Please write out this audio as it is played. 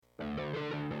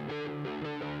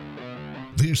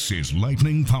This is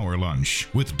Lightning Power Lunch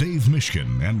with Dave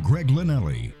Mishkin and Greg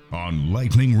Linnelli on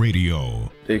Lightning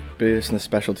Radio. Biggest in the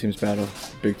special teams battle,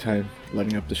 big time,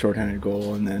 letting up the shorthanded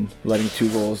goal and then letting 2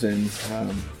 goals in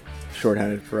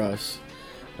shorthanded for us.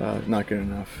 Not good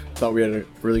enough. Thought we had a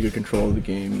really good control of the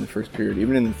game in the first period.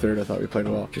 Even in the third, I thought we played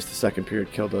well. Just the second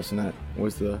period killed us, and that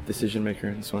was the decision maker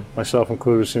in this one. Myself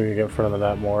included, seem to get in front of the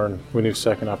net more, and we need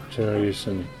second opportunities,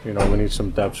 and we need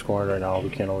some depth scoring right now. We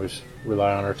can't always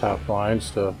rely on our top lines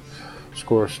to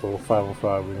score. So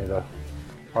 5-on-5, we need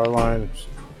our lines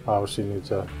obviously need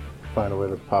to find a way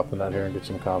to pop the net here and get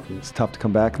some confidence. It's tough to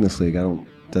come back in this league.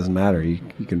 Doesn't matter. You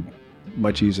can.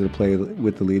 Much easier to play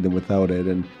with the lead than without it.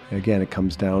 And again, it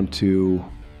comes down to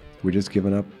we're just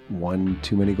giving up one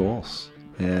too many goals.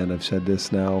 And I've said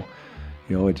this now,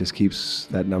 it just keeps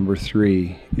that number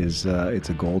 3 is it's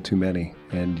a goal too many.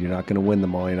 And you're not going to win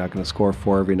them all. You're not going to score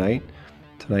 4 every night.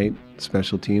 Tonight,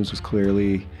 special teams was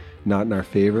clearly not in our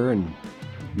favor. And,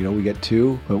 we get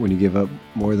 2. But when you give up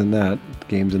more than that, the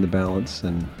game's in the balance.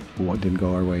 And what didn't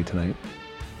go our way tonight.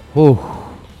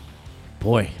 Oh,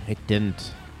 boy, it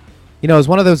didn't. It was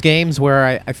one of those games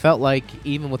where I felt like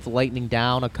even with the Lightning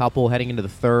down a couple heading into the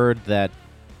third that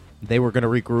they were going to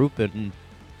regroup and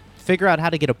figure out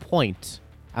how to get a point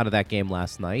out of that game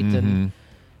last night. Mm-hmm.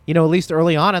 And, at least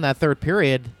early on in that third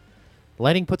period,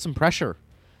 Lightning put some pressure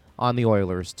on the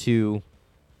Oilers to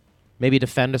maybe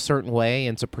defend a certain way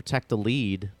and to protect the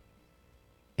lead.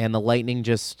 And the Lightning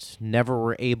just never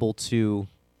were able to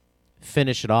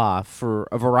finish it off for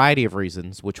a variety of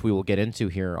reasons, which we will get into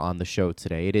here on the show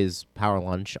today. It is Power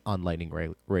Lunch on Lightning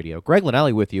Radio. Greg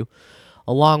Linnelli with you,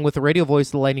 along with the radio voice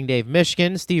of the Lightning, Dave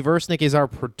Mishkin. Steve Ersnick is our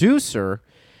producer.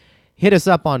 Hit us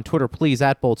up on Twitter, please,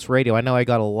 at Bolts Radio. I know I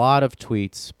got a lot of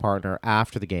tweets, partner,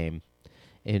 after the game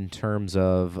in terms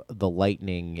of the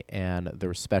Lightning and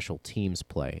their special teams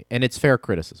play. And it's fair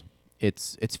criticism.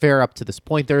 It's fair up to this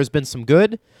point. There has been some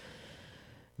good.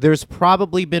 There's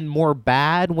probably been more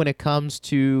bad when it comes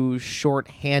to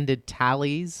shorthanded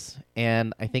tallies,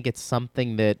 and I think it's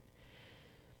something that,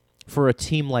 for a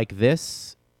team like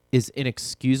this, is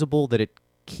inexcusable that it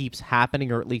keeps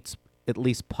happening, or at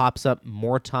least pops up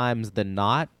more times than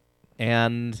not.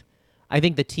 And I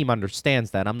think the team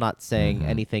understands that. I'm not saying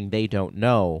anything they don't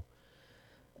know.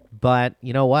 But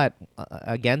you know what?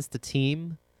 Against a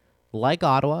team like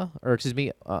Ottawa,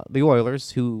 the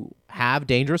Oilers, who have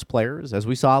dangerous players, as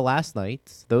we saw last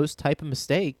night, those type of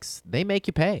mistakes, they make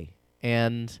you pay.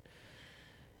 And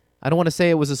I don't want to say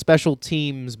it was a special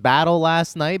teams battle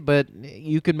last night, but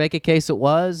you could make a case it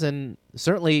was. And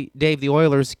certainly, Dave, the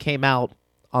Oilers came out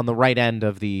on the right end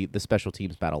of the special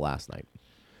teams battle last night.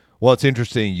 Well, it's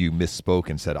interesting you misspoke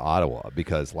and said Ottawa,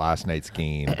 because last night's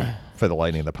game for the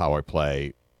Lightning, the power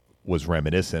play, was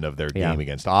reminiscent of their game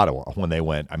against Ottawa when they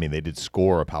went. They did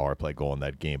score a power play goal in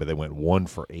that game, but they went 1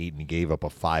 for 8 and gave up a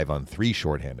 5-on-3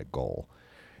 shorthanded goal.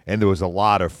 And there was a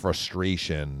lot of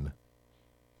frustration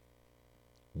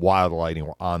while the Lightning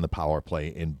were on the power play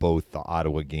in both the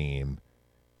Ottawa game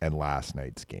and last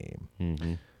night's game.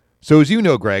 Mm-hmm. So as you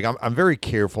know, Greg, I'm very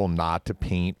careful not to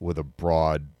paint with a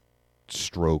broad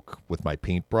stroke with my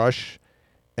paintbrush.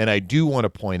 And I do want to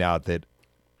point out that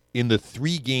in the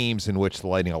 3 games in which the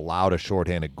Lightning allowed a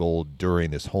shorthanded goal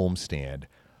during this homestand,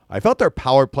 I felt their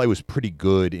power play was pretty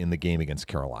good in the game against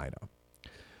Carolina.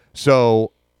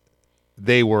 So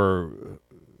they were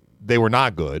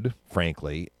not good,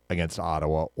 frankly, against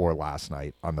Ottawa or last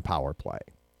night on the power play.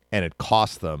 And it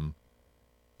cost them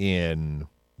in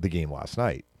the game last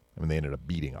night. They ended up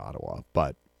beating Ottawa,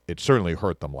 but it certainly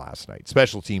hurt them last night.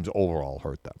 Special teams overall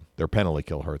hurt them. Their penalty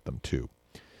kill hurt them too.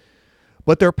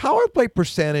 But their power play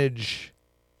percentage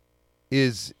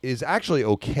is actually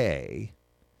okay.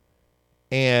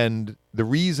 And the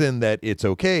reason that it's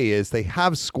okay is they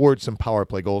have scored some power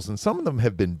play goals, and some of them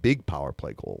have been big power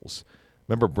play goals.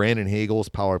 Remember Brandon Hagel's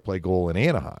power play goal in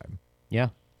Anaheim? Yeah.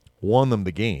 Won them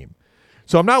the game.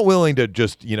 So I'm not willing to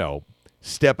just,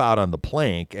 step out on the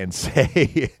plank and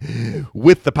say,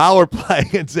 with the power play,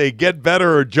 and say, get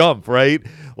better or jump, right?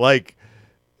 Like,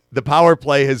 the power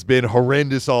play has been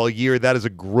horrendous all year. That is a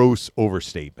gross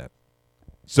overstatement.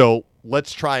 So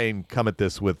let's try and come at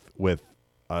this with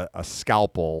a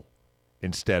scalpel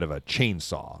instead of a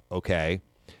chainsaw, okay?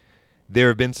 There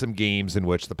have been some games in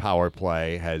which the power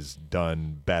play has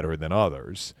done better than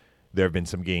others. There have been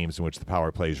some games in which the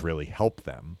power play has really helped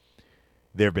them.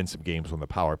 There have been some games when the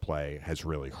power play has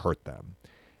really hurt them.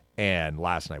 And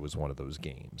last night was one of those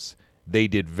games. They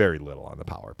did very little on the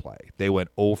power play. They went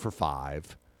 0 for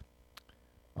 5.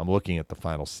 I'm looking at the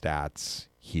final stats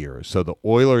here. So the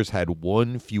Oilers had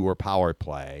 1 fewer power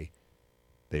play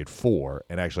They had 4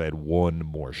 and actually had 1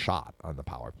 more shot on the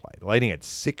power play. The Lightning had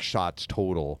 6 shots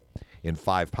total in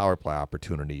 5 power play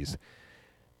opportunities.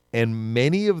 And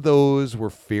many of those were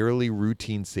fairly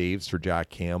routine saves for Jack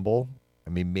Campbell. I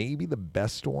mean, maybe the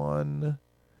best one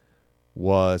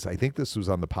was, I think this was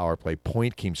on the power play.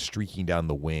 Point came streaking down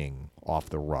the wing off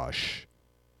the rush.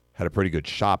 Had a pretty good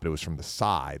shot, but it was from the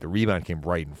side. The rebound came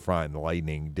right in front, and the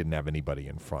Lightning didn't have anybody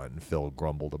in front, and Phil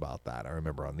grumbled about that. I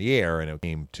remember on the air, and it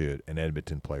came to an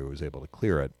Edmonton player who was able to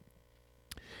clear it.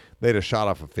 They had a shot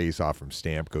off a face-off from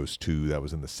Stamkos, too. That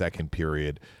was in the second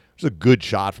period. It was a good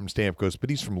shot from Stamkos, but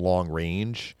he's from long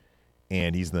range,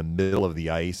 and he's in the middle of the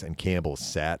ice, and Campbell's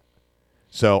set.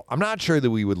 So I'm not sure that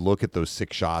we would look at those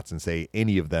 6 shots and say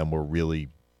any of them were really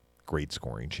great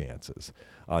scoring chances.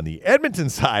 On the Edmonton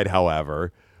side,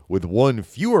 however, with 1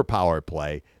 fewer power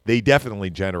play, they definitely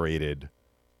generated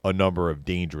a number of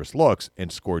dangerous looks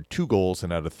and scored 2 goals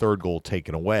and had a third goal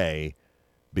taken away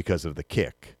because of the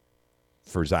kick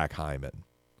for Zach Hyman,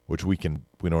 which we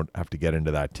don't have to get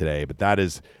into that today, but that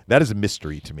is a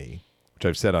mystery to me, which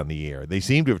I've said on the air. They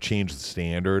seem to have changed the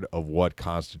standard of what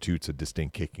constitutes a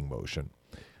distinct kicking motion.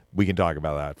 We can talk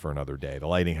about that for another day. The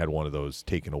Lightning had one of those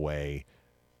taken away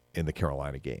in the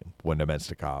Carolina game when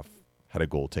Nemestikov had a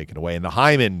goal taken away. And the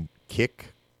Hyman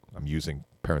kick, I'm using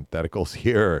parentheticals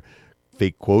here,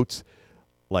 fake quotes,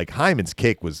 like Hyman's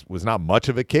kick was not much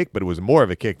of a kick, but it was more of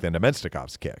a kick than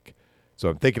Nemestikov's kick. So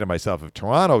I'm thinking to myself, if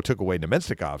Toronto took away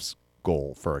Nemestikov's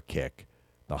goal for a kick,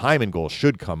 the Hyman goal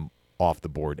should come off the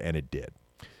board, and it did.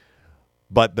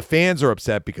 But the fans are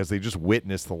upset because they just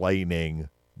witnessed the Lightning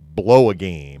blow a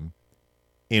game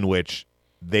in which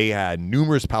they had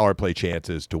numerous power play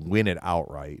chances to win it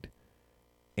outright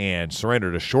and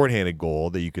surrendered a shorthanded goal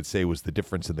that you could say was the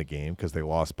difference in the game because they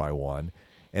lost by 1,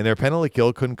 and their penalty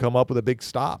kill couldn't come up with a big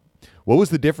stop. What was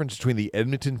the difference between the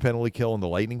Edmonton penalty kill and the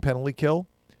Lightning penalty kill?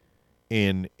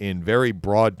 In very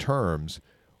broad terms,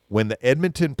 when the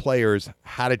Edmonton players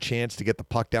had a chance to get the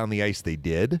puck down the ice, they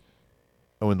did.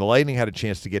 And when the Lightning had a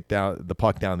chance to get the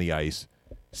puck down the ice,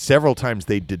 several times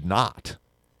they did not.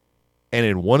 And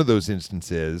in one of those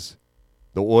instances,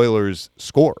 the Oilers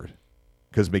scored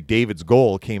because McDavid's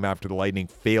goal came after the Lightning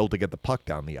failed to get the puck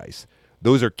down the ice.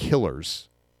 Those are killers.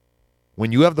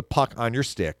 When you have the puck on your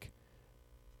stick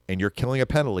and you're killing a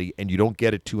penalty and you don't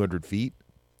get it 200 feet,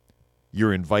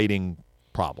 you're inviting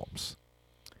problems.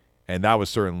 And that was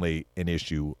certainly an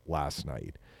issue last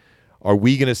night. Are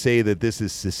we going to say that this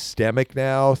is systemic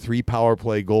now? 3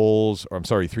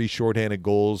 shorthanded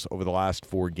goals over the last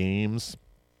 4 games.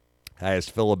 I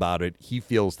asked Phil about it. He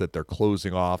feels that they're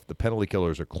closing off. The penalty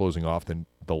killers are closing off the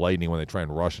Lightning when they try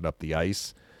and rush it up the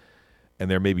ice.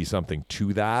 And there may be something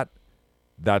to that.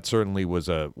 That certainly was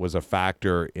a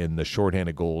factor in the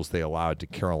shorthanded goals they allowed to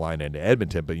Carolina and to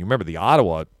Edmonton. But you remember the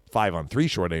Ottawa 5-on-3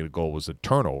 shorthanded goal was a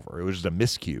turnover. It was just a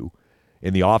miscue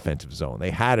in the offensive zone.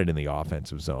 They had it in the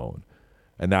offensive zone.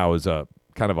 And that was a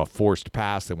kind of a forced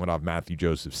pass that went off Matthew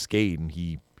Joseph's skate, and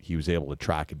he was able to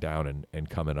track it down and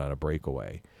come in on a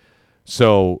breakaway.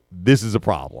 So this is a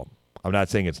problem. I'm not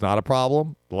saying it's not a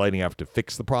problem. The Lightning have to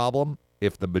fix the problem.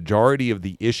 If the majority of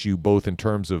the issue, both in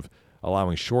terms of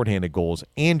allowing shorthanded goals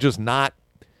and just not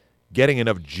getting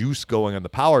enough juice going on the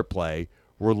power play,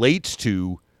 relates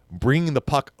to bringing the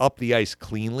puck up the ice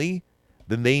cleanly,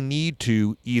 then they need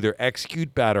to either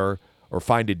execute better or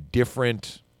find a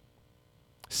different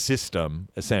system,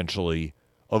 essentially,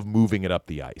 of moving it up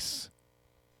the ice.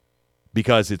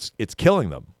 Because it's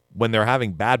killing them. When they're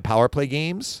having bad power play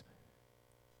games,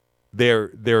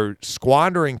 they're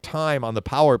squandering time on the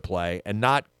power play and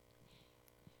not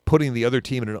putting the other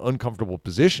team in an uncomfortable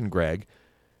position, Greg,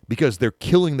 because they're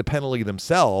killing the penalty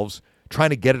themselves, trying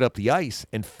to get it up the ice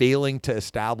and failing to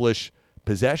establish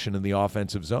possession in the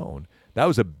offensive zone. That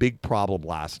was a big problem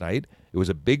last night. It was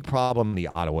a big problem in the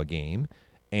Ottawa game,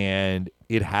 and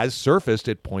it has surfaced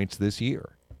at points this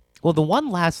year. Well, the one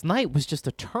last night was just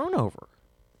a turnover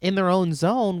in their own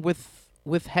zone with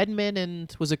Hedman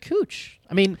and was it Cooch?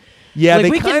 I mean, yeah,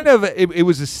 like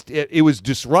it was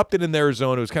disrupted in their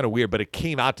zone. It was kind of weird, but it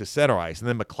came out to center ice, and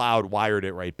then McLeod wired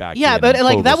it right back. Yeah, in but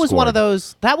like that was scored. one of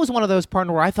those. That was one of those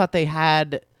partner where I thought they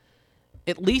had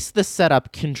at least the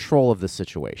setup control of the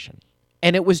situation,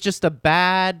 and it was just a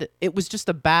bad. It was just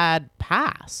a bad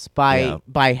pass by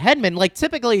Hedman. Like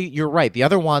typically, you're right. The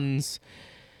other ones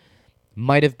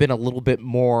might have been a little bit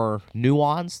more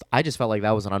nuanced. I just felt like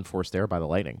that was an unforced error by the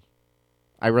Lightning.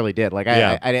 I really did. Like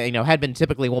I Hedman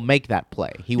typically will make that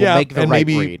play. He will make the right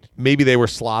read. Maybe they were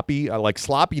sloppy. Like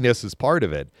sloppiness is part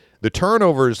of it. The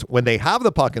turnovers, when they have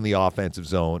the puck in the offensive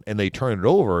zone and they turn it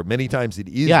over, many times it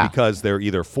is because they're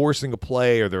either forcing a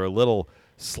play or they're a little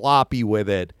sloppy with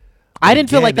it. I didn't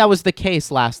feel like Again, that was the case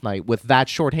last night with that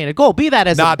shorthanded goal. Be that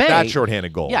as not it may. that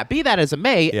shorthanded goal. Yeah, be that as it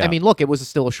may. Yeah. I mean, look, it was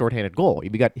still a shorthanded goal.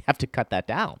 You have to cut that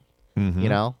down. Mm-hmm. You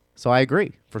know? So I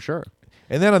agree, for sure.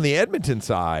 And then on the Edmonton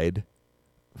side,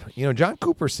 John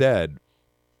Cooper said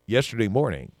yesterday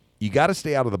morning, you got to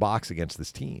stay out of the box against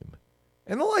this team.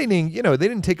 And the Lightning, they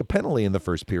didn't take a penalty in the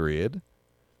first period,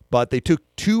 but they took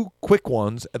 2 quick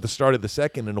ones at the start of the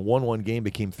second, and a 1-1 game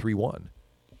became 3-1.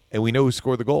 And we know who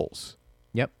scored the goals.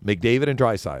 Yep. McDavid and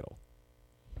Draisaitl.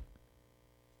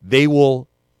 They will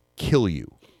kill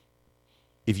you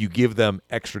if you give them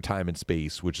extra time and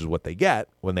space, which is what they get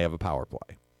when they have a power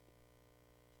play.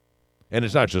 And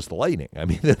it's not just the Lightning. I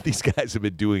mean, these guys have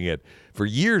been doing it for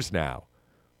years now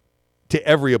to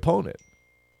every opponent.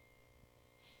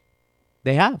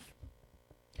 They have.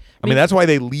 I mean, that's why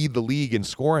they lead the league in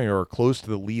scoring or are close to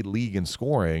the league in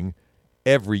scoring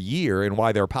every year, and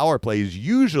why their power play is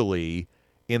usually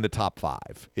in the top 5.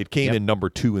 It came in number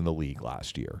 2 in the league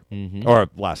last year. Mm-hmm. Or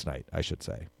last night, I should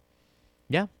say.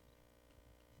 Yeah.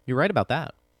 You're right about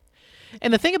that.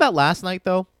 And the thing about last night,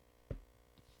 though,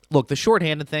 look, the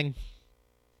shorthanded thing,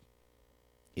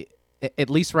 at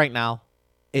least right now,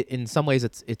 in some ways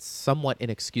it's somewhat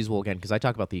inexcusable again, because I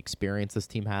talk about the experience this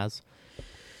team has.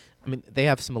 I mean, they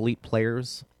have some elite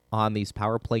players on these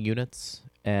power play units,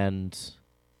 and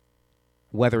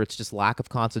whether it's just lack of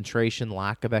concentration,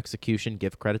 lack of execution,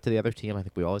 give credit to the other team. I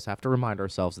think we always have to remind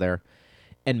ourselves there.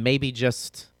 And maybe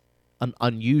just an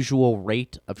unusual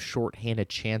rate of shorthanded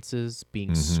chances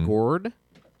being scored.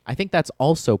 I think that's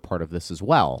also part of this as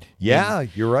well. Yeah,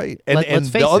 you're right. And let's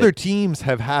face the other it. teams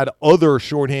have had other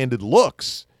shorthanded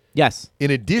looks Yes.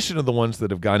 in addition to the ones that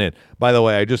have gone in. By the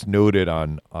way, I just noted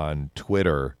on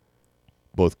Twitter,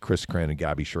 both Chris Cran and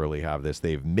Gabby Shirley have this.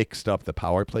 They've mixed up the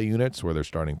power play units where they're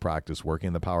starting practice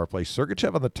working the power play.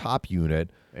 Sergachev on the top unit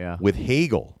with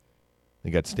Hagel. They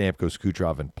got Stamkos,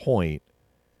 Kucherov, and Point,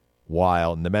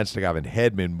 while Nemestikov and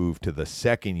Hedman moved to the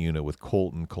second unit with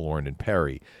Colton, Killorn, and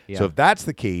Perry. Yeah. So if that's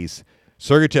the case,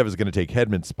 Sergachev is going to take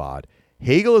Hedman's spot.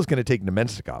 Hagel is going to take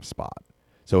Nemestikov's spot.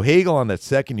 So Hagel on that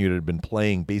second unit had been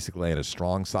playing basically on a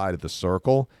strong side of the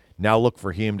circle. Now look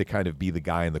for him to kind of be the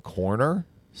guy in the corner.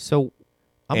 So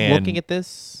I'm looking at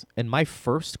this, and my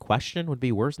first question would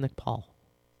be, where's Nick Paul?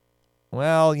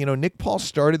 Well, Nick Paul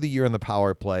started the year in the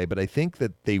power play, but I think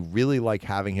that they really like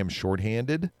having him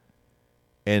shorthanded.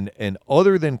 And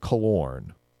other than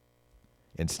Killorn,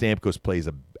 and Stamkos plays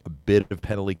a bit of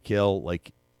penalty kill,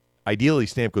 like ideally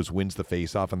Stamkos wins the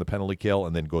faceoff on the penalty kill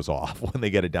and then goes off when they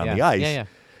get it down the ice. Yeah.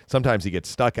 Sometimes he gets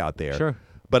stuck out there. Sure.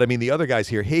 But I mean, the other guys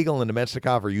here, Hagel and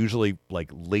Nemestikov, are usually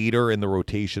like later in the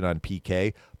rotation on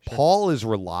PK. Sure. Paul is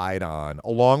relied on,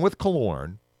 along with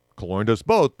Killorn. Killorn does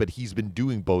both, but he's been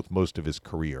doing both most of his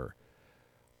career.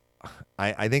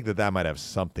 I think that might have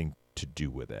something to do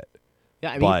with it. Yeah,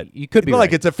 I mean, But you could be like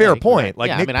right. it's a fair Yeah, you're point. right. Like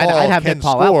Yeah, Nick I mean, Paul I'd have can Nick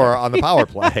Paul out score there. on the power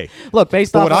play. Look,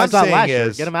 based But off what what I I'm saw saying last year,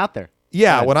 is- get him out there.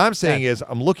 Yeah, Good. what I'm saying Good. is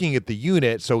I'm looking at the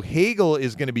unit. So Hagel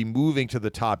is going to be moving to the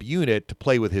top unit to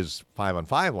play with his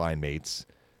 5-on-5 line mates,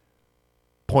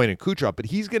 Point and Kucherov, but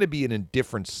he's going to be in a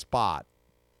different spot,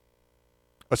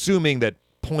 assuming that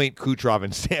Point, Kucherov,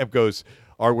 and Stamkos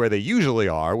are where they usually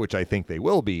are, which I think they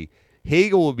will be.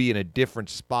 Hagel will be in a different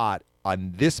spot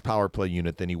on this power play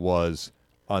unit than he was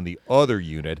on the other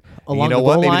unit. And Along you know the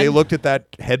what? goal Maybe they line? looked at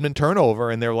that Hedman turnover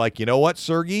and they're like, you know what,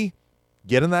 Sergei?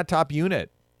 Get in that top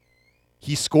unit.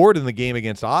 He scored in the game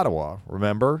against Ottawa,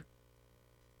 remember?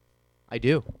 I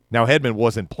do. Now, Hedman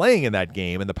wasn't playing in that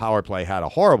game, and the power play had a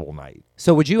horrible night.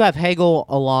 So would you have Hagel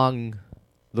along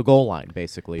the goal line,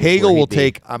 basically? is Hagel where will he'd be?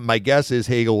 take, my guess is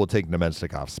Hagel will take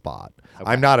Nemestikov's spot. Okay.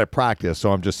 I'm not at practice,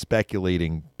 so I'm just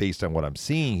speculating based on what I'm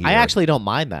seeing here. I actually don't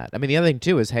mind that. I mean, the other thing,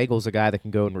 too, is Hagel's a guy that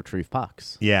can go and retrieve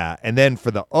pucks. Yeah, and then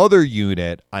for the other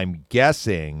unit, I'm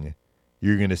guessing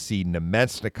you're going to see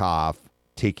Nemestikov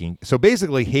taking. So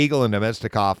basically, Hagel and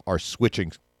Nemestikov are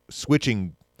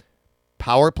switching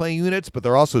power play units, but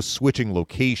they're also switching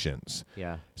locations.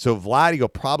 Yeah. So Vladdy will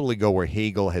probably go where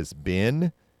Hagel has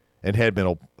been, and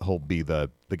Hedman will be the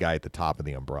guy at the top of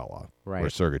the umbrella, Right. where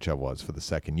Sergachev was for the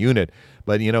second unit.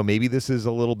 But, maybe this is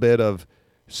a little bit of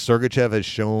Sergachev has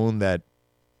shown that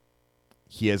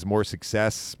he has more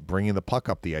success bringing the puck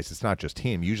up the ice. It's not just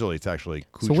him. Usually it's actually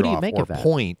Kucherov So what do you make or of that?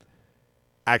 Point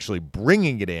actually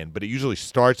bringing it in, but it usually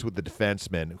starts with the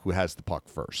defenseman who has the puck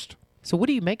first. So what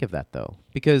do you make of that, though?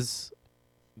 Because,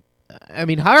 I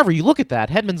mean, however you look at that,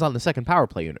 Hedman's on the second power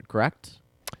play unit, correct?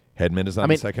 Hedman is on I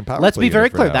mean, the second power let's play be very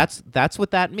unit for clear. now. That's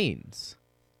what that means.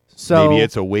 So Maybe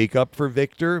it's a wake up for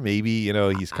Victor. Maybe,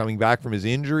 he's coming back from his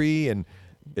injury and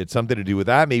it's something to do with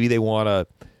that. Maybe they want to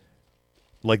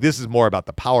Like, this is more about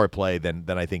the power play than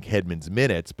I think Hedman's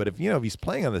minutes. But if he's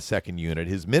playing on the second unit,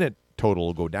 his minute total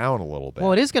will go down a little bit.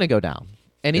 Well, it is going to go down.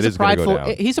 And It he's is gonna go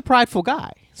down. he's a prideful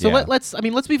guy. So Yeah.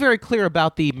 let's be very clear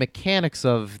about the mechanics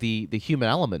of the human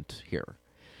element here.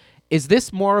 Is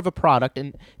this more of a product?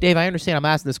 And Dave, I understand I'm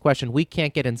asking this question. We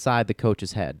can't get inside the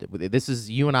coach's head. This is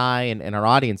you and I and our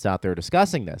audience out there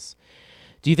discussing this.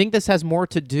 Do you think this has more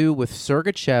to do with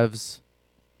Sergachev's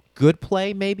good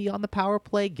play maybe on the power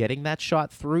play, getting that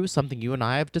shot through, something you and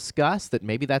I have discussed, that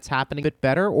maybe that's happening a bit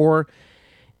better? Or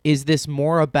is this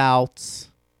more about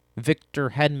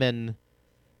Victor Hedman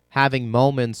having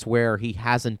moments where he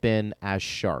hasn't been as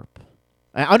sharp?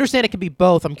 I understand it can be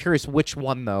both. I'm curious which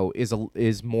one, though,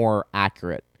 is more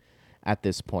accurate at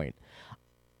this point.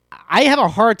 I have a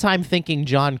hard time thinking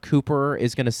John Cooper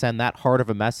is going to send that hard of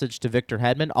a message to Victor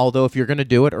Hedman, although if you're going to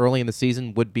do it early in the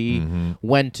season would be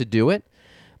when to do it.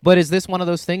 But is this one of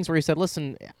those things where he said,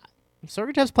 listen,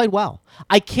 Sergachev's played well.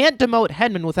 I can't demote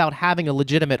Hedman without having a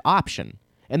legitimate option,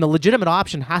 and the legitimate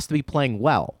option has to be playing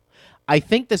well. I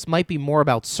think this might be more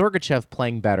about Sergachev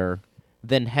playing better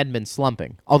than Hedman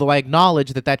slumping, although I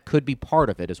acknowledge that could be part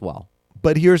of it as well.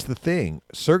 But here's the thing.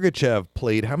 Sergachev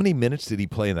played, how many minutes did he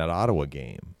play in that Ottawa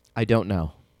game? I don't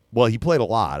know. Well, he played a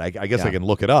lot. I guess Yeah. I can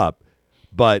look it up.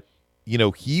 But,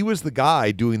 he was the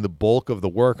guy doing the bulk of the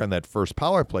work on that first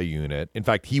power play unit. In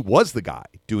fact, he was the guy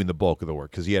doing the bulk of the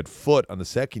work because he had Foot on the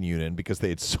second unit. And because they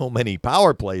had so many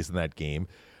power plays in that game,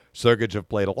 Sergachev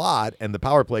played a lot, and the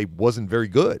power play wasn't very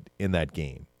good in that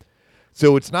game.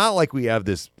 So it's not like we have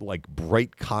this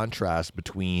bright contrast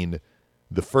between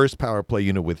the first power play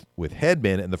unit with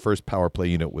Hedman and the first power play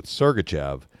unit with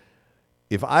Sergachev.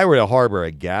 If I were to harbor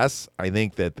a guess, I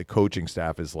think that the coaching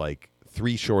staff is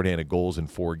 3 shorthanded goals in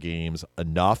 4 games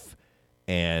enough,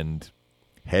 and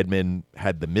Hedman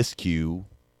had the miscue.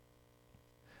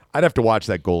 I'd have to watch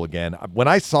that goal again. When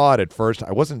I saw it at first,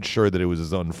 I wasn't sure that it was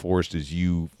as unforced as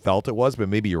you felt it was, but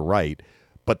maybe you're right.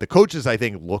 But the coaches, I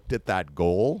think, looked at that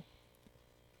goal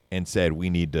and said, we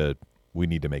need to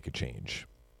make a change.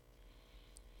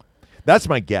 That's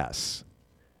my guess.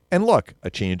 And look, a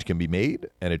change can be made,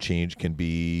 and a change can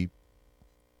be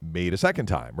made a second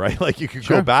time, right? You could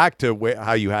go back to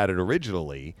how you had it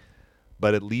originally,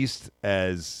 but at least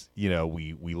as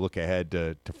we look ahead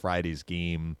to Friday's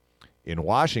game in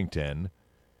Washington,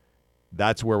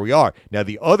 that's where we are. Now,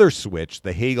 the other switch,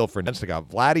 the Hagel for Nenstikov,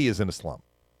 Vladdy is in a slump.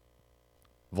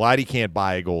 Vladdy can't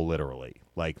buy a goal literally.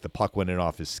 The puck went in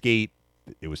off his skate.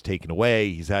 It was taken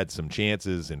away. He's had some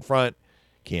chances in front.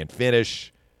 Can't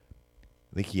finish.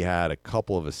 I think he had a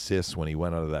couple of assists when he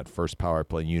went out of that first power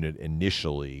play unit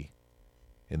initially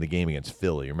in the game against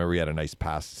Philly. Remember, he had a nice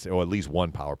pass, or at least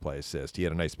one power play assist. He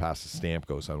had a nice pass to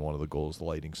Stamkos on one of the goals the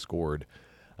Lightning scored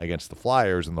against the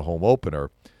Flyers in the home opener.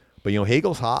 But,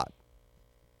 Hagel's hot.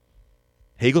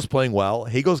 Hagel's playing well.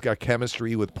 Hagel's got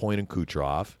chemistry with Point and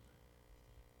Kucherov.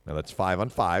 Now, that's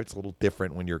 5-on-5. It's a little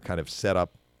different when you're kind of set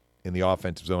up in the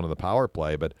offensive zone of the power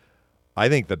play. But I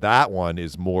think that one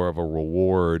is more of a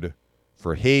reward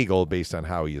for Hagel based on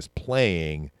how he is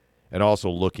playing and also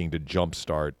looking to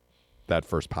jumpstart that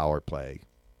first power play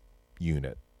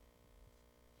unit.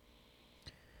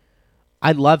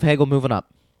 I love Hagel moving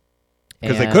up.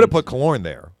 Because they could have put Killorn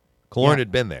there. Killorn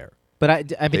had been there. But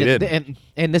I mean, didn't.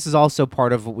 and this is also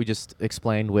part of what we just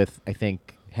explained with, I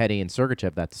think, Heddy and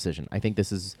Sergachev, that decision. I think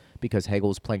this is because Hagel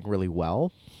is playing really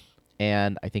well,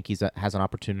 and I think he has an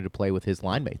opportunity to play with his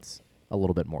line mates a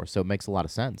little bit more. So it makes a lot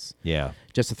of sense. Yeah.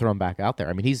 Just to throw him back out there.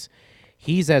 I mean,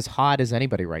 he's as hot as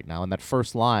anybody right now, and that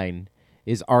first line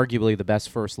is arguably the best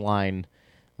first line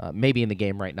maybe in the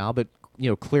game right now, but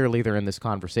clearly they're in this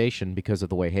conversation because of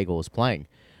the way Hagel is playing.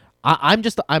 I'm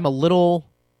a little...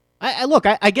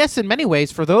 I guess in many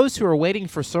ways, for those who are waiting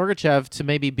for Sergachev to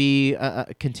maybe be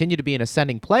continue to be an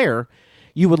ascending player,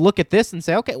 you would look at this and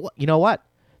say, okay, well, you know what?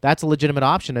 That's a legitimate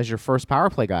option as your first power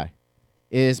play guy,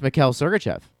 is Mikhail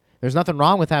Sergachev. There's nothing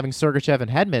wrong with having Sergachev and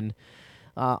Hedman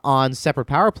on separate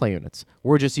power play units.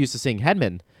 We're just used to seeing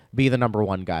Hedman be the number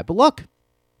one guy. But look,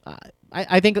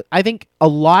 I think a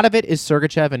lot of it is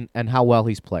Sergachev and how well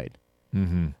he's played.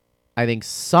 Mm-hmm. I think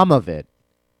some of it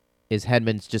is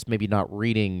Hedman's just maybe not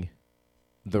reading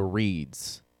the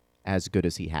reads as good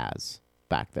as he has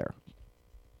back there.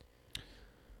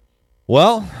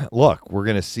 Well, look, we're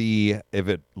going to see if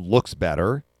it looks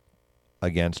better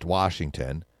against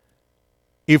Washington.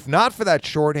 If not for that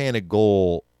shorthanded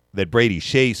goal that Brady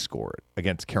Shea scored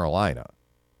against Carolina,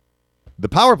 the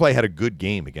power play had a good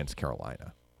game against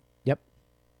Carolina. Yep.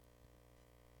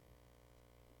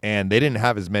 And they didn't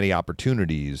have as many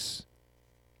opportunities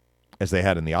as they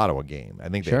had in the Ottawa game. I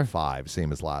think they had 5,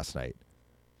 same as last night.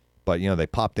 But, they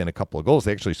popped in a couple of goals.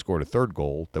 They actually scored a third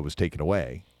goal that was taken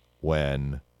away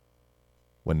when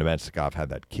Nemestikov had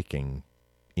that kicking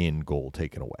in goal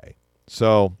taken away.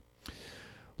 So,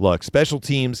 look, special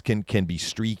teams can be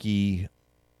streaky.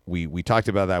 We talked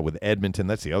about that with Edmonton.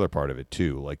 That's the other part of it,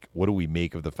 too. Like, what do we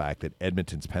make of the fact that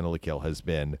Edmonton's penalty kill has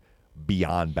been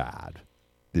beyond bad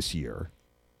this year?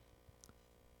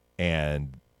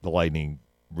 And the Lightning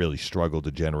really struggled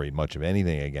to generate much of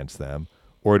anything against them.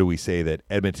 Or do we say that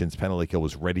Edmonton's penalty kill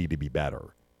was ready to be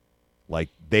better? Like,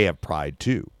 they have pride,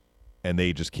 too. And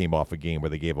they just came off a game where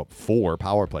they gave up 4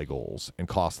 power play goals and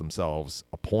cost themselves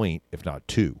a point, if not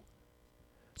 2.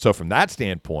 So from that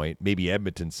standpoint, maybe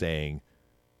Edmonton's saying,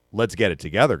 let's get it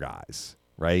together, guys,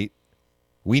 right?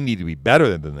 We need to be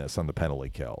better than this on the penalty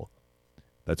kill.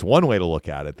 That's one way to look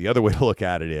at it. The other way to look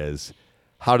at it is,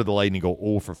 how did the Lightning go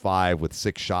 0 for 5 with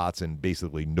 6 shots and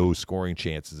basically no scoring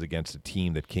chances against a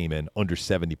team that came in under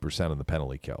 70% on the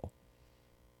penalty kill?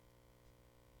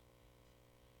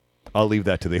 I'll leave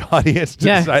that to the audience to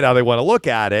decide how they want to look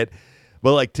at it.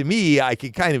 But, like, to me, I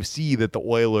can kind of see that the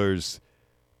Oilers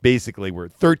basically were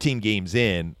 13 games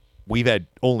in. We've had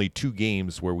only 2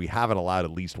 games where we haven't allowed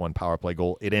at least 1 power play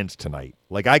goal. It ends tonight.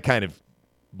 Like, I kind of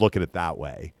look at it that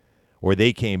way, where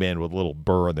they came in with a little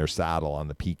burr in their saddle on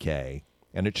the PK.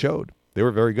 And it showed. They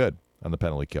were very good on the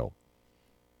penalty kill.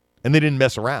 And they didn't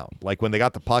mess around. Like, when they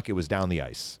got the puck, it was down the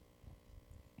ice.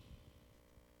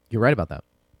 You're right about that.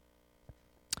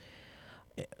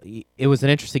 It was an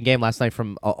interesting game last night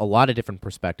from a lot of different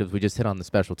perspectives. We just hit on the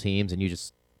special teams, and you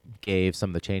just gave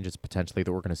some of the changes potentially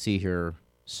that we're going to see here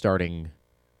starting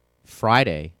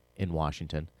Friday in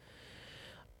Washington.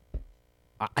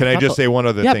 Can I just say one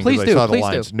other thing? Please I saw the please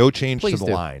lines. do. No change Please to the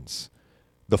do. lines.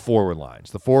 The forward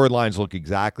lines. The forward lines look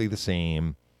exactly the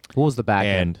same. What was the back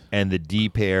end? And the D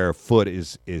pair foot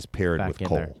is paired Back with in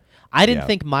Cole. there. I didn't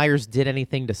think Myers did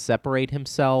anything to separate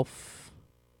himself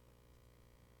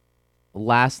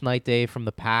last night, Dave, from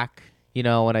the pack.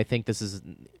 And I think this is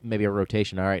maybe a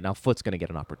rotation. All right, now Foot's going to get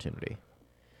an opportunity.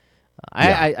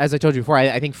 As I told you before,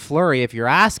 I think Fleury, if you're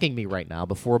asking me right now,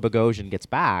 before Bogosian gets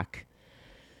back,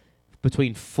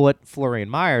 between Foot, Fleury, and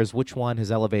Myers, which one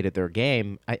has elevated their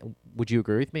game? Would you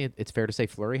agree with me? It's fair to say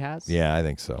Fleury has? Yeah, I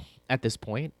think so. At this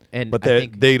point. But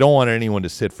they don't want anyone to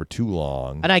sit for too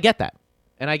long. And I get that.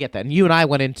 And you and I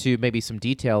went into maybe some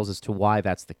details as to why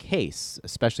that's the case,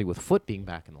 especially with Foot being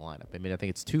back in the lineup. I mean, I think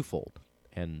it's twofold.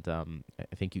 And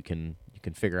I think you can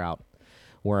figure out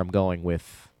where I'm going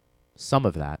with some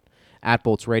of that. At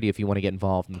Bolts Radio, if you want to get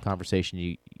involved in the conversation,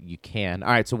 you can. All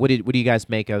right, so what do you guys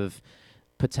make of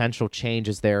potential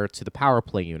changes there to the power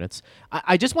play units?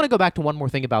 I just want to go back to one more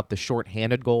thing about the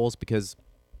shorthanded goals, because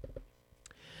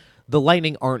the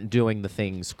Lightning aren't doing the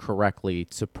things correctly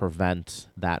to prevent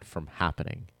that from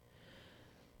happening.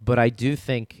 But I do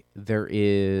think there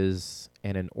is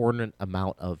an inordinate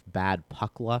amount of bad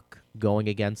puck luck going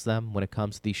against them when it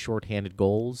comes to these shorthanded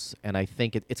goals. And I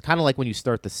think it's kind of like when you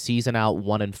start the season out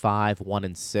 1-5,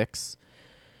 1-6,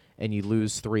 and you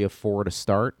lose 3 of 4 to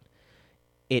start.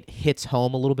 It hits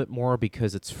home a little bit more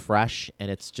because it's fresh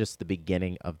and it's just the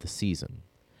beginning of the season.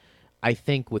 I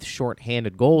think with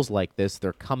shorthanded goals like this,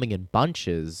 they're coming in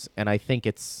bunches, and I think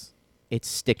it's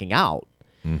sticking out.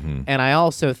 Mm-hmm. And I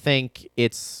also think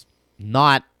it's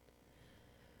not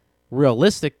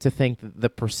realistic to think that the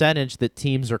percentage that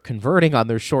teams are converting on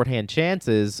their shorthand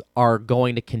chances are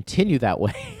going to continue that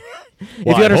way. If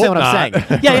you understand what I'm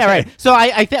saying. Yeah, right. So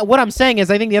I think what I'm saying is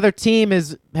I think the other team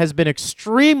has been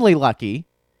extremely lucky.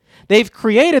 They've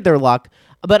created their luck,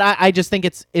 but I just think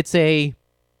it's a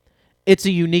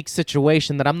unique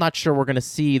situation that I'm not sure we're going to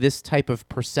see this type of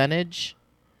percentage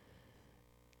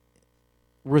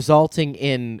resulting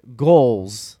in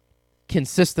goals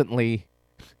consistently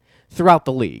throughout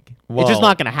the league. It's just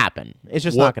not going to happen. It's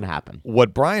just not going to happen.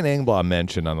 What Brian Engblom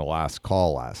mentioned on the last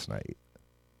call last night,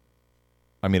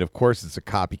 I mean, of course, it's a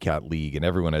copycat league, and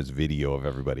everyone has video of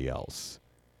everybody else.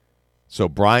 So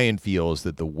Brian feels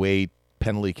that the way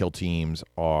penalty kill teams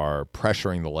are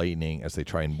pressuring the Lightning as they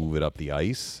try and move it up the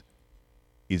ice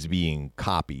is being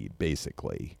copied,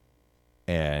 basically.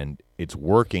 And it's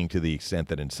working to the extent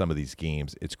that in some of these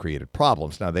games it's created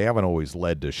problems. Now, they haven't always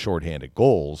led to shorthanded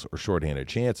goals or shorthanded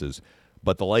chances,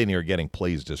 but the Lightning are getting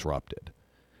plays disrupted.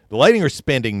 The Lightning are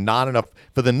spending not enough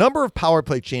for the number of power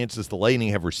play chances the Lightning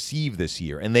have received this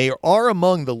year, and they are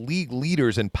among the league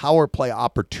leaders in power play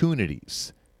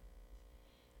opportunities.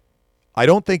 I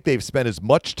don't think they've spent as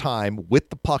much time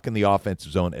with the puck in the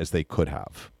offensive zone as they could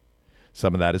have.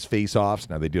 Some of that is face-offs.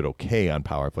 Now, they did okay on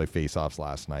power play face-offs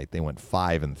last night. They went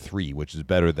 5-3, which is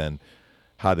better than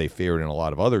how they fared in a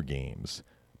lot of other games.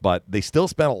 But they still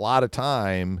spent a lot of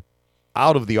time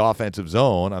out of the offensive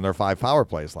zone on their 5 power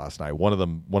plays last night. One of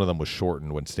them was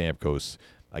shortened when Stamkos,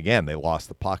 again, they lost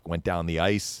the puck, went down the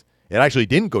ice. It actually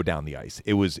didn't go down the ice.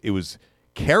 It was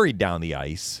carried down the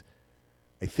ice.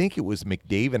 I think it was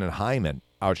McDavid and Hyman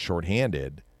out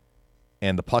shorthanded,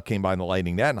 and the puck came by in the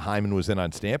Lightning net, and Hyman was in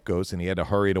on Stamkos, and he had to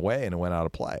hurry it away, and it went out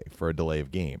of play for a delay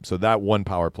of game. So that one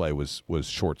power play was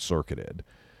short-circuited.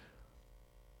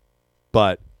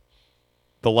 But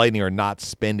the Lightning are not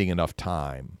spending enough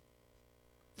time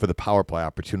for the power play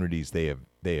opportunities they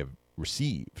have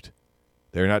received.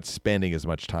 They're not spending as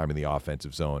much time in the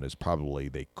offensive zone as probably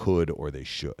they could or they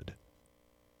should.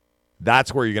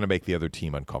 That's where you're going to make the other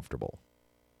team uncomfortable.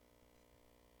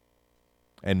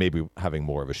 And maybe having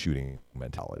more of a shooting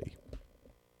mentality.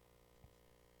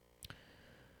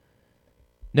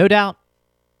 No doubt.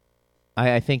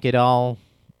 I think it all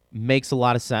makes a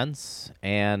lot of sense,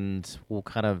 and we'll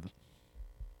kind of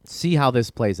see how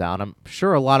this plays out. I'm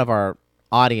sure a lot of our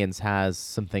audience has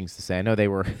some things to say. I know they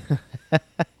were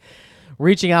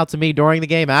reaching out to me during the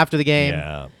game, after the game.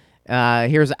 Yeah.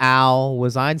 Here's Al.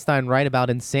 Was Einstein right about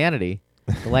insanity?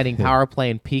 The Lightning power play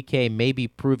and PK may be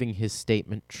proving his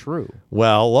statement true.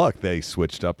 Well, look, they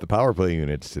switched up the power play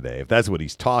units today. If that's what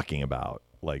he's talking about,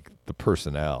 like the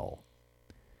personnel.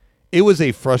 It was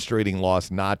a frustrating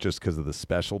loss, not just because of the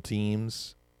special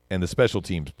teams, and the special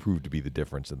teams proved to be the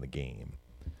difference in the game.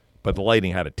 But the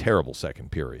Lightning had a terrible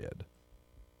second period,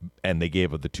 and they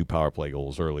gave up the 2 power play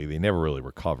goals early. They never really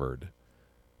recovered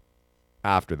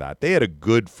after that. They had a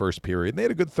good first period, and they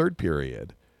had a good third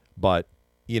period. But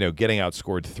getting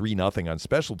outscored 3-0 on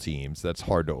special teams, that's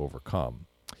hard to overcome.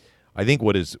 I think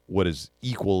what is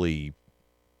equally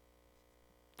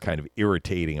kind of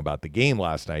irritating about the game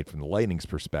last night from the Lightning's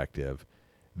perspective,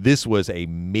 this was a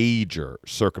major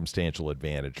circumstantial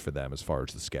advantage for them as far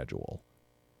as the schedule,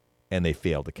 and they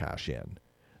failed to cash in.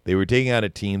 They were taking on a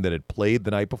team that had played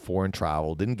the night before and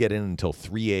traveled, didn't get in until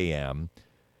 3 a.m.,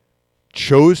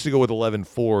 chose to go with 11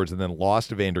 forwards, and then lost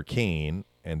to Vander Kane.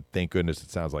 And thank goodness it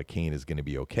sounds like Kane is going to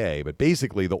be okay. But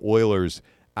basically, the Oilers,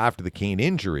 after the Kane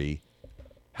injury,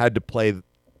 had to play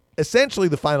essentially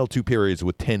the final 2 periods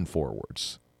with 10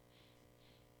 forwards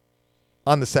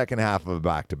on the second half of a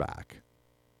back-to-back.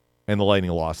 And the Lightning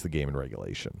lost the game in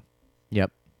regulation.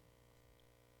 Yep.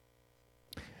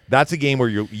 That's a game where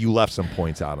you left some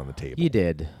points out on the table. You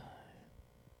did.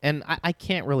 And I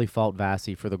can't really fault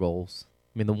Vasi for the goals.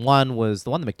 I mean, the one that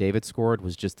McDavid scored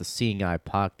was just the seeing eye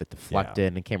puck that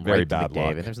deflected and came right to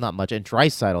McDavid. Luck. There's not much. And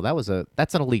Draisaitl,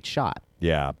 that's an elite shot.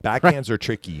 Yeah, backhands are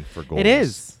tricky for goals.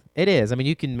 It is. I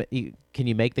mean, can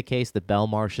you make the case that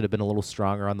Belmar should have been a little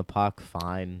stronger on the puck?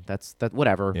 Fine, that's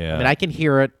whatever. Yeah. I mean, I can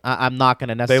hear it. I'm not going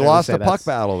to necessarily. They lost the puck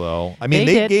battle though. I mean,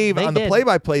 they gave the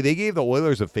play-by-play. They gave the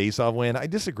Oilers a face-off win. I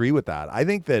disagree with that. I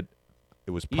think that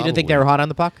it was. You didn't think they were hot on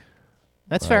the puck?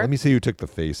 That's fair. Let me see who took the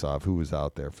face-off. Who was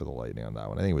out there for the Lightning on that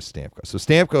one? I think it was Stamkos. So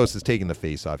Stamkos is taking the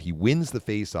face-off. He wins the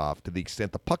face-off to the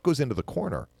extent the puck goes into the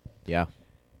corner. Yeah.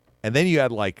 And then you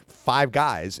had like 5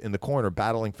 guys in the corner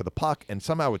battling for the puck, and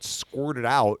somehow it squirted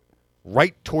out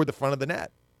right toward the front of the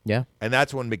net. Yeah. And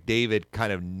that's when McDavid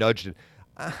kind of nudged it.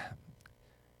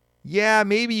 Yeah,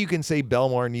 maybe you can say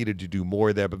Belmar needed to do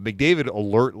more there, but McDavid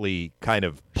alertly kind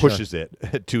of pushes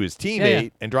it to his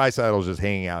teammate, and Draisaitl's just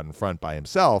hanging out in front by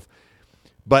himself.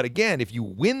 But again, if you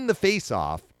win the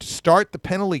face-off to start the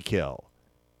penalty kill,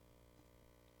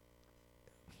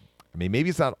 I mean, maybe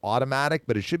it's not automatic,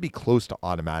 but it should be close to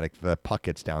automatic if the puck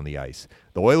gets down the ice.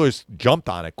 The Oilers jumped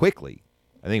on it quickly.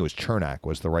 I think it was Chernak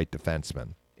was the right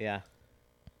defenseman. Yeah.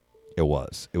 It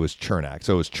was. It was Chernak.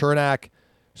 So it was Chernak,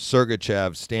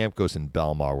 Sergachev, Stamkos, and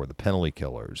Belmar were the penalty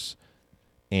killers.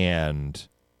 And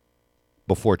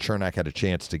before Chernak had a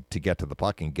chance to get to the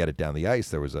puck and get it down the ice,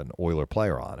 there was an Oiler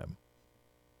player on him.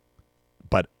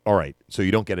 But, all right, so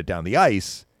you don't get it down the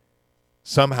ice,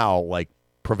 somehow, like,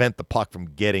 prevent the puck from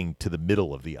getting to the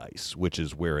middle of the ice, which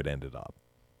is where it ended up.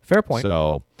 Fair point.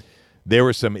 So there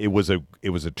were some. It was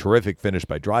a terrific finish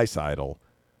by Draisaitl,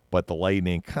 but the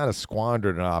Lightning kind of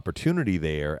squandered an opportunity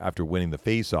there after winning the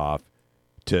faceoff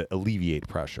to alleviate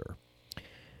pressure.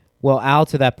 Well, Al,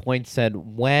 to that point, said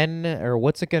when or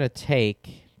what's it going to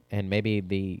take, and maybe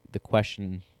the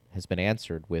question has been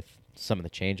answered with some of the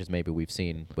changes maybe we've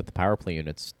seen with the power play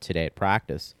units today at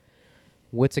practice.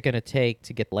 What's it going to take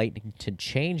to get Lightning to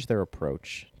change their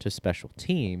approach to special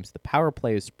teams? The power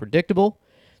play is predictable,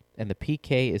 and the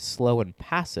PK is slow and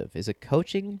passive. Is it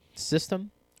coaching,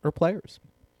 system, or players?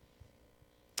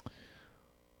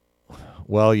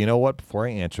 Well, you know what? Before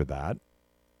I answer that,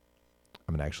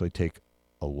 I'm going to actually take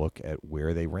a look at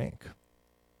where they rank.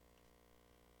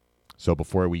 So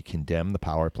before we condemn the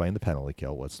power play and the penalty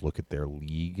kill, let's look at their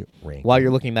league ranking. While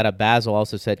you're looking that up, Basil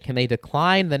also said, can they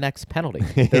decline the next penalty?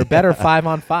 They're better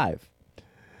 5-on-5.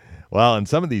 Well, in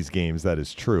some of these games, that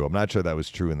is true. I'm not sure that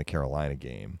was true in the Carolina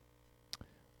game.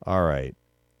 All right.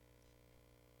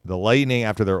 The Lightning,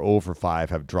 after their 0-for-5,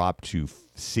 have dropped to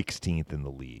 16th in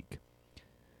the league.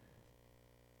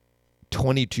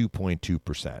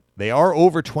 22.2%. They are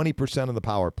over 20% of the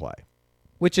power play.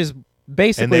 Which is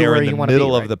basically and they are where in you the want to be,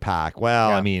 middle right? of the pack.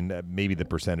 Well, Yeah. I mean, maybe the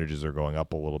percentages are going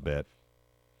up a little bit.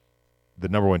 The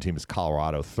number one team is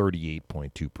Colorado,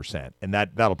 38.2%. And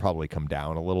that'll probably come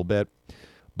down a little bit.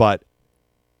 But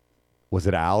was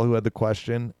it Al who had the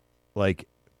question? Like,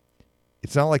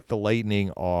 it's not like the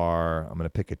Lightning are, I'm going to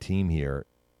pick a team here,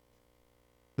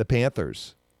 the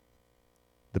Panthers.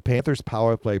 The Panthers'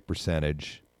 power play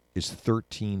percentage is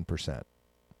 13%.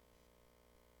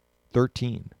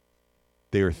 13.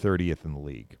 They are 30th in the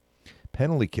league.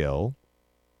 Penalty kill,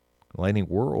 Lightning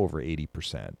were over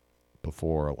 80%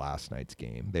 before last night's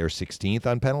game. They are 16th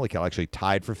on penalty kill, actually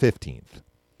tied for 15th.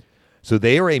 So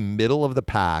they are a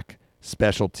middle-of-the-pack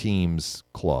special teams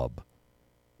club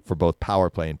for both power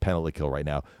play and penalty kill right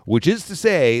now, which is to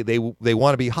say they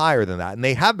want to be higher than that, and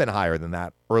they have been higher than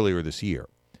that earlier this year.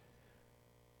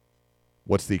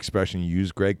 What's the expression you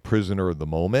use, Greg? Prisoner of the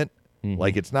moment? Mm-hmm.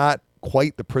 Like, it's not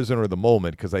quite the prisoner of the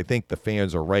moment, because I think the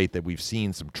fans are right that we've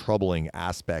seen some troubling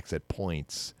aspects at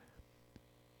points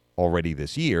already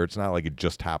this year. It's not like it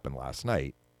just happened last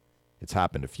night. It's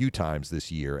happened a few times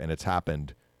this year, and it's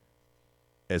happened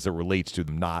as it relates to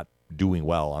them not doing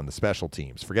well on the special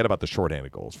teams. Forget about the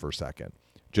shorthanded goals for a second.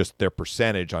 Just their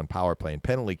percentage on power play and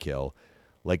penalty kill,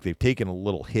 like they've taken a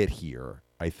little hit here,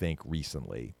 I think,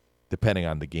 recently, depending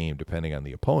on the game, depending on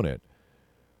the opponent.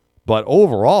 But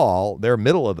overall, they're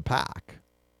middle of the pack.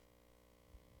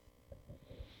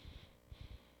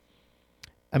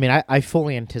 I mean, I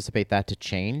fully anticipate that to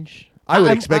change. I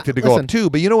would expect it to go listen, up too,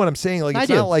 but you know what I'm saying? Like, I it's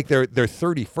do. not like they're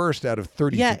 31st out of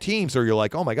 32 Yeah. teams, or you're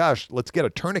like, oh my gosh, let's get a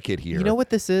tourniquet here. You know what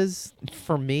this is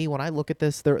for me when I look at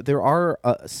this? There are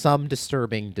some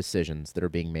disturbing decisions that are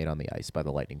being made on the ice by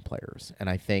the Lightning players, and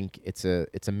I think it's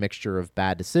a mixture of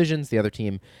bad decisions. The other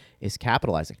team is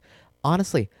capitalizing.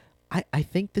 Honestly, I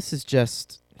think this is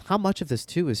just how much of this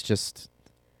too is just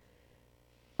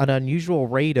an unusual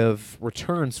rate of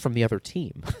returns from the other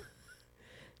team.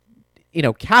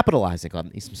 Capitalizing on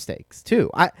these mistakes too.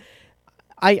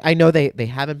 I know they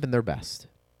haven't been their best.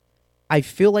 I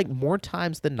feel like more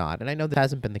times than not, and I know that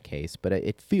hasn't been the case, but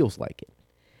it feels like it,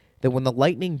 that when the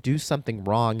Lightning do something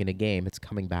wrong in a game, it's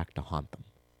coming back to haunt them.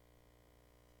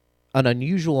 An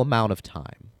unusual amount of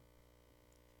time.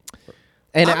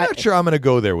 And I'm not sure I'm going to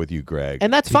go there with you, Greg.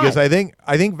 And that's because fine.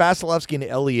 I think Vasilevsky and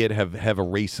Elliott have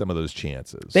erased some of those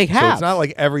chances. They So have. it's not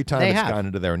like every time They it's have. gone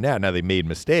into their net. Now, they made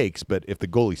mistakes, but if the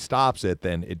goalie stops it,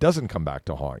 then it doesn't come back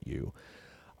to haunt you.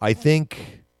 I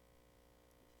think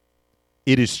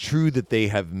it is true that they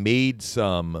have made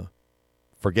some,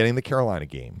 forgetting the Carolina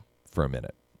game for a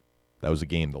minute. That was a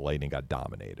game the Lightning got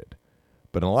dominated.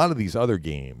 But in a lot of these other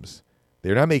games,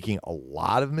 they're not making a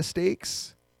lot of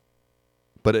mistakes.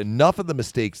 But enough of the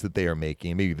mistakes that they are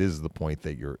making, maybe this is the point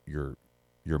that you're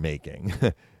making.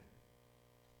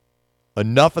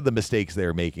 Enough of the mistakes they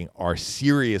are making are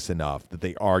serious enough that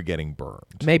they are getting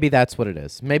burned. maybe that's what it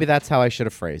is. Maybe that's how I should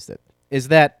have phrased it. Is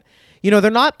that, they're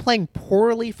not playing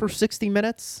poorly for 60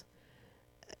 minutes.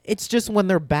 It's just when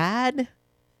they're bad,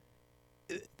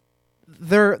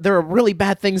 there are really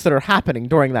bad things that are happening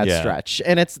during that stretch,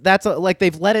 and like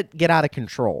they've let it get out of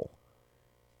control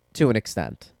to an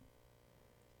extent.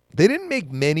 They didn't make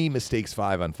many mistakes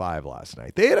 5-on-5 last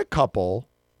night. They had a couple.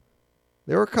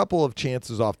 There were a couple of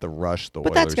chances off the rush.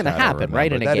 But that's going gonna to happen,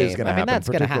 right, in a That is game. going to I mean, happen, that's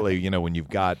gonna particularly when you've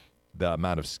got the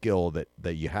amount of skill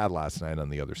that you had last night on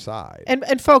the other side.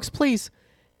 And folks, please,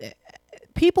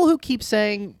 people who keep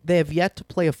saying they have yet to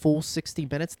play a full 60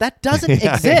 minutes, that doesn't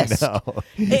exist. I know.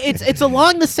 It's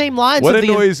along the same lines What of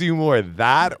annoys you more,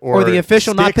 that or the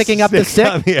official not picking up the sticks stick?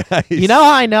 on the ice? You know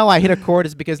how I know I hit a chord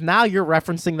is because now you're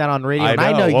referencing that on radio, and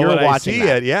I know Well, you're when watching I see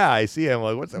that. it, yeah, I see it. I'm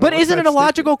like, what's But what's isn't that it a stick?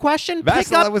 logical question?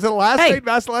 Pick up, Was it last hey, night?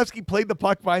 Vasilevsky played the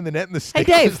puck behind the net and the stick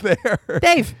Dave. was there.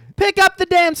 Dave, pick up the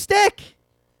damn stick.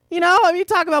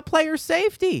 Talk about player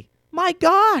safety. My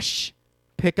gosh.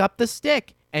 Pick up the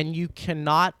stick. And you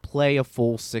cannot play a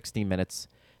full 60 minutes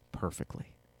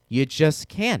perfectly. You just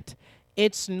can't.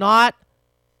 It's not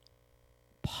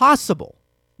possible.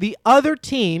 The other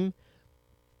team,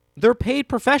 they're paid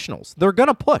professionals. They're going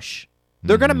to push.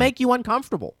 They're going to make you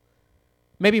uncomfortable.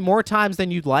 Maybe more times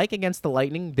than you'd like against the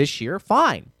Lightning this year.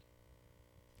 Fine.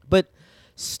 But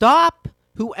stop,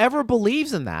 whoever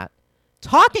believes in that,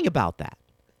 talking about that.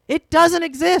 It doesn't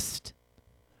exist.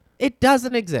 It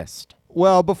doesn't exist.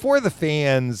 Well, before the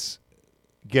fans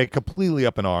get completely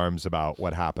up in arms about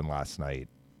what happened last night,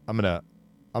 I'm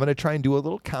gonna try and do a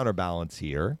little counterbalance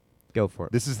here. Go for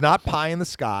it. This is not pie in the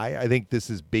sky. I think this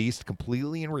is based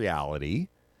completely in reality.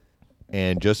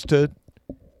 And just to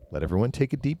let everyone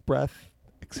take a deep breath,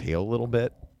 exhale a little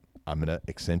bit, I'm going to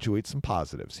accentuate some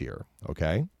positives here,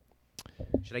 okay?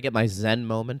 Should I get my Zen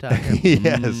moment out here?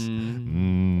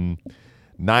 Yes.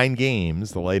 9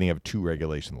 games, the Lightning have 2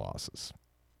 regulation losses.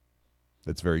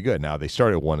 That's very good. Now, they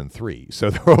started 1-3, so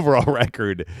their overall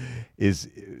record is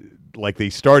like they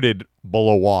started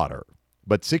below water.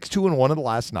 But 6-2-1 of the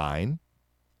last 9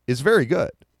 is very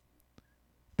good.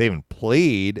 They haven't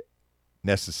played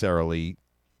necessarily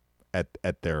at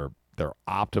their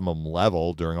optimum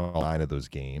level during all 9 of those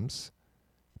games,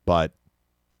 but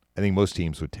I think most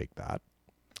teams would take that.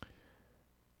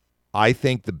 I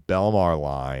think the Belmar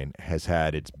line has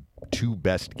had its 2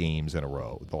 best games in a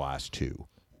row, the last 2.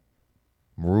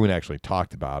 Maroon actually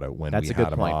talked about it when we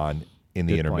had him on in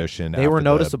the intermission. They were after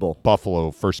noticeable. the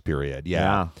Buffalo first period.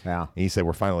 Yeah. Yeah. And he said,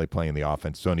 we're finally playing the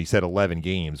offense zone. He said 11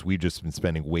 games. We've just been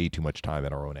spending way too much time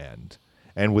at our own end.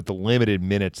 And with the limited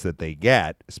minutes that they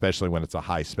get, especially when it's a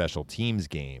high special teams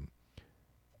game,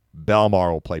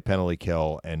 Belmar will play penalty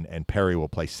kill and Perry will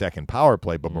play second power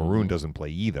play, but Maroon doesn't play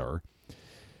either.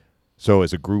 So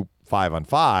as a group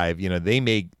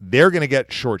 5-on-5, they're going to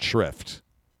get short shrift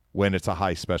when it's a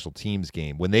high special teams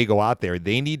game. When they go out there,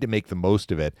 they need to make the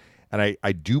most of it. And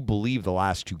I do believe the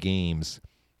last 2 games,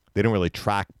 they don't really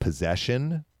track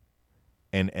possession,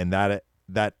 and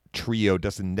that trio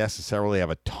doesn't necessarily have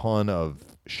a ton of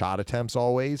shot attempts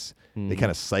always. They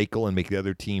kind of cycle and make the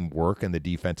other team work in the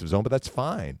defensive zone, but that's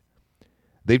fine.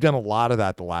 They've done a lot of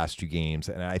that the last 2 games,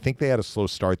 and I think they had a slow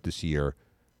start this year,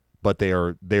 but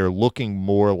they're looking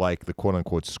more like the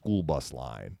quote-unquote school bus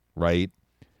line, right?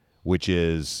 Which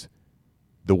is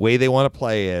the way they want to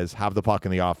play is have the puck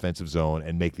in the offensive zone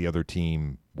and make the other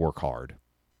team work hard.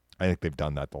 I think they've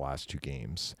done that the last 2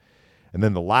 games. And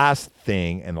then the last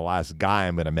thing and the last guy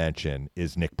I'm going to mention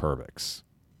is Nick Perbix.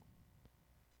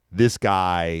 This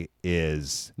guy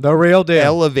is the real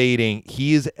deal.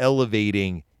 He is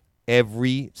elevating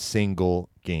every single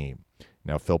game.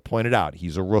 Now, Phil pointed out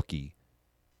he's a rookie,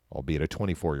 albeit a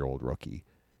 24-year-old rookie.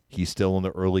 He's still in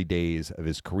the early days of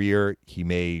his career. He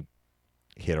may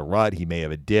hit a rut. He may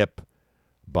have a dip,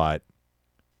 but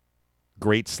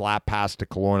great slap pass to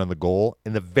Killorn on the goal.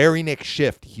 In the very next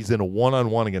shift, he's in a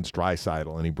one-on-one against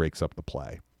Draisaitl, and he breaks up the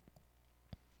play.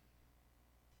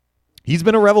 He's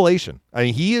been a revelation. I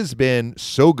mean, he has been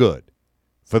so good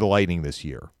for the Lightning this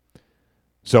year.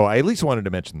 So I at least wanted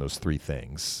to mention those 3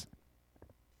 things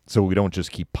so we don't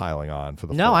just keep piling on for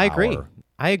the full I hour. agree.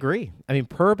 I agree. I mean,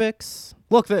 Perbix.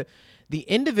 Look, the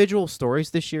individual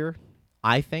stories this year,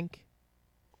 I think,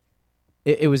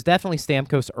 it was definitely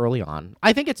Stamkos early on.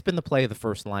 I think it's been the play of the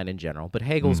first line in general, but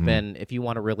Hagel's been, if you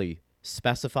want to really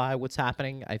specify what's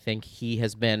happening, I think he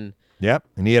has been. Yep,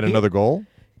 and he had another goal.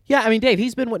 Yeah, I mean, Dave,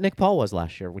 he's been what Nick Paul was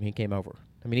last year when he came over.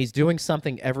 I mean, he's doing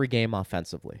something every game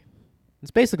offensively. It's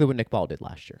basically what Nick Paul did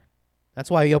last year. That's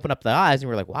why he opened up the eyes and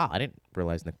we were like, wow, I didn't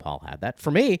realize Nick Paul had that.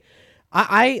 For me,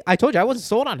 I told you I wasn't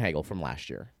sold on Hagel from last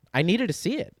year. I needed to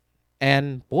see it.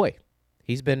 And boy,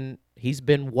 he's been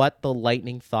what the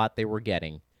Lightning thought they were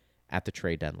getting at the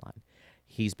trade deadline.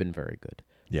 He's been very good.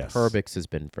 Yes. Perbix has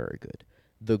been very good.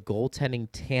 The goaltending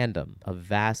tandem of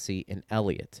Vasi and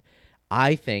Elliott,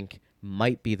 I think,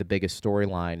 might be the biggest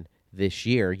storyline this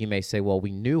year. You may say, well,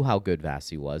 we knew how good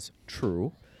Vasi was.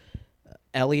 True.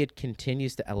 Elliott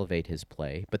continues to elevate his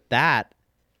play, but that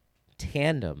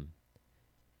tandem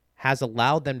has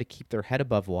allowed them to keep their head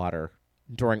above water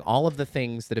during all of the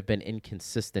things that have been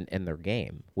inconsistent in their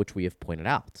game, which we have pointed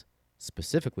out,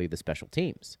 specifically the special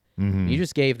teams. You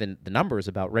just gave the numbers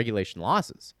about regulation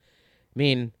losses. I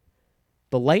mean,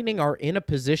 the Lightning are in a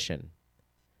position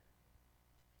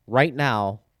right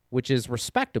now, which is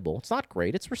respectable. It's not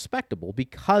great. It's respectable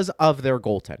because of their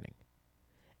goaltending.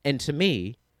 And to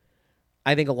me,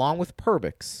 I think along with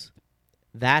Perbix,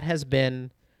 that has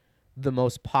been the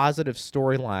most positive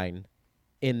storyline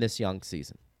in this young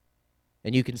season.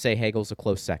 And you can say Hagel's a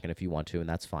close second if you want to, and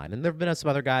that's fine. And there have been some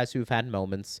other guys who've had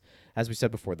moments. As we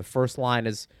said before, the first line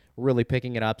is really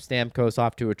picking it up. Stamkos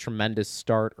off to a tremendous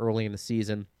start early in the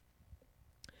season.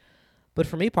 But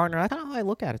for me, partner, that's how I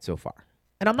look at it so far.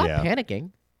 And I'm not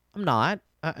panicking. I'm not.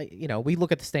 We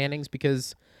look at the standings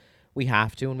because we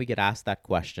have to, and we get asked that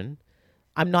question.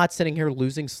 I'm not sitting here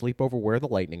losing sleep over where the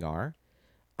Lightning are.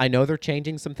 I know they're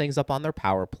changing some things up on their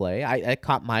power play. It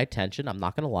caught my attention. I'm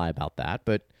not going to lie about that.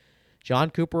 But,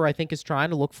 John Cooper, I think, is trying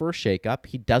to look for a shakeup.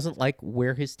 He doesn't like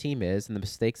where his team is and the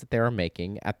mistakes that they are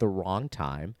making at the wrong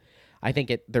time. I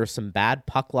think there's some bad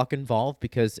puck luck involved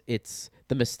because it's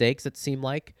the mistakes that seem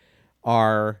like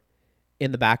are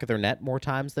in the back of their net more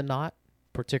times than not,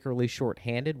 particularly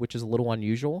shorthanded, which is a little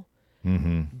unusual.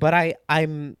 Mm-hmm. But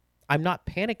I'm not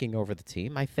panicking over the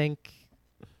team. I think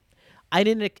I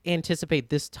didn't anticipate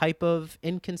this type of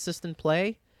inconsistent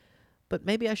play, but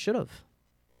maybe I should have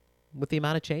with the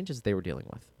amount of changes they were dealing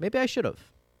with. Maybe I should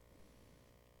have.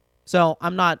 So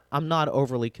I'm not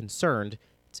overly concerned.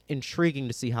 It's intriguing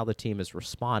to see how the team is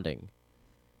responding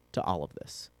to all of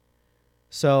this.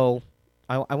 So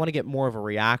I want to get more of a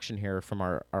reaction here from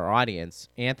our audience.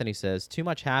 Anthony says, too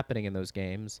much happening in those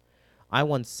games. I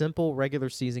won simple regular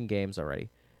season games already.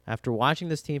 After watching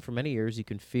this team for many years, you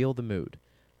can feel the mood.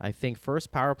 I think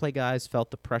first power play guys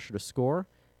felt the pressure to score,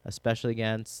 especially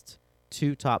against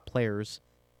two top players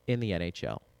in the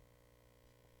NHL.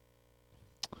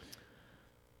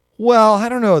 Well, I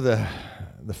don't know the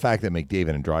fact that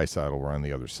McDavid and Draisaitl were on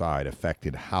the other side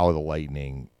affected how the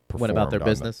Lightning performed What about their on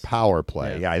business? The power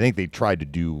play. Yeah, I think they tried to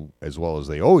do as well as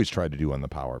they always tried to do on the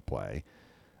power play.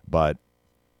 But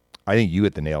I think you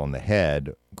hit the nail on the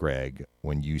head, Greg,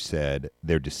 when you said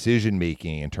their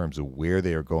decision-making in terms of where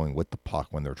they are going with the puck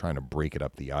when they're trying to break it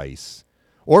up the ice,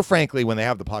 or frankly, when they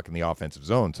have the puck in the offensive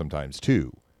zone sometimes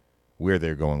too, where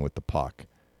they're going with the puck,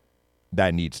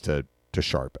 that needs to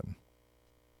sharpen.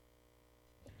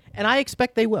 And I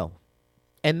expect they will.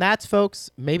 And that's, folks,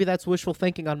 maybe that's wishful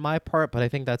thinking on my part, but I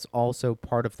think that's also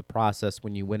part of the process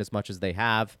when you win as much as they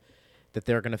have, that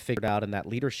they're going to figure it out, and that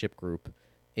leadership group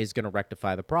is going to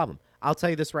rectify the problem. I'll tell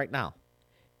you this right now.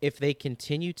 If they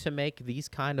continue to make these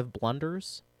kind of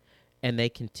blunders and they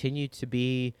continue to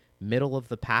be middle of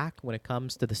the pack when it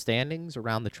comes to the standings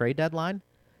around the trade deadline,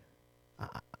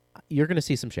 you're going to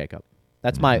see some shakeup.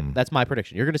 That's my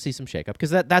prediction. You're going to see some shakeup because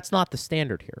that's not the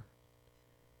standard here.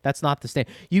 That's not the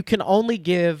standard. You can only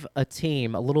give a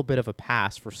team a little bit of a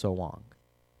pass for so long.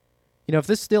 You know, if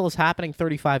this still is happening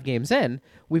 35 games in,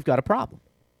 we've got a problem.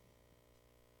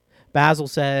 Basil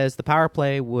says the power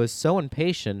play was so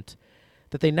impatient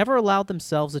that they never allowed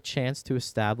themselves a chance to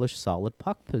establish solid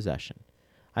puck possession.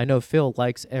 I know Phil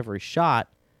likes every shot,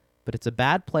 but it's a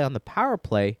bad play on the power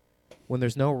play when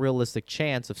there's no realistic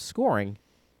chance of scoring,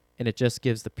 and it just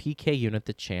gives the PK unit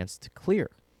the chance to clear.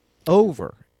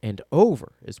 Over and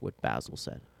over is what Basil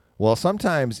said. Well,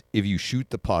 sometimes if you shoot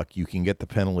the puck, you can get the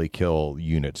penalty kill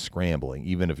unit scrambling,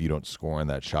 even if you don't score on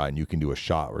that shot, and you can do a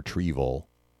shot retrieval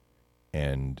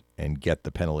and get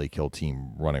the penalty kill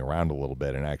team running around a little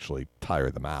bit and actually tire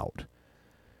them out.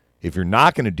 If you're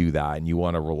not going to do that and you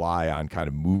want to rely on kind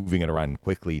of moving it around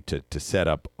quickly to set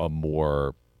up a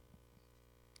more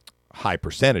high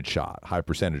percentage shot, high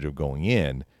percentage of going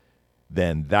in,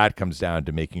 then that comes down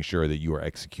to making sure that you are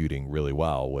executing really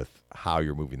well with how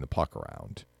you're moving the puck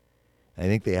around. I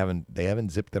think they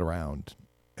haven't zipped it around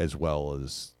as well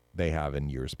as they have in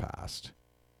years past.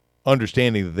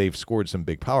 Understanding that they've scored some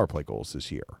big power play goals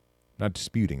this year. Not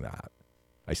disputing that.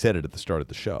 I said it at the start of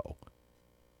the show.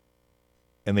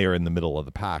 And they are in the middle of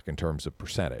the pack in terms of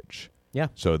percentage. Yeah.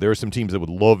 So there are some teams that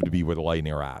would love to be where the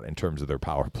Lightning are at in terms of their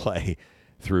power play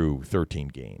through 13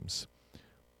 games.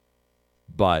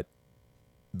 But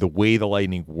the way the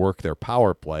Lightning work their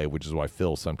power play, which is why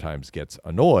Phil sometimes gets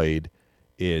annoyed,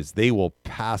 is they will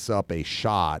pass up a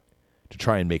shot to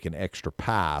try and make an extra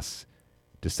pass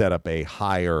to set up a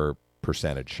higher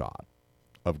percentage shot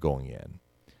of going in,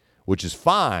 which is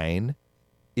fine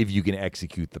if you can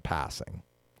execute the passing.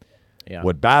 Yeah.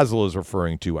 What Basil is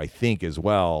referring to, I think, as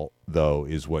well, though,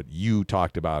 is what you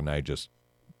talked about, and I just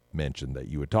mentioned that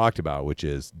you had talked about, which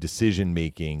is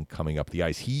decision-making coming up the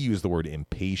ice. He used the word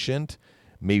impatient.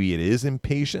 Maybe it is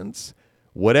impatience.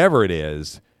 Whatever it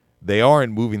is, they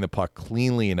aren't moving the puck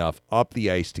cleanly enough up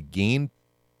the ice to gain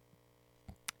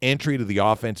entry to the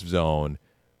offensive zone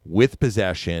with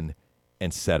possession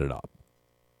and set it up.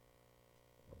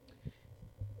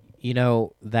 You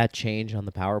know, that change on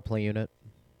the power play unit,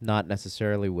 not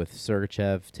necessarily with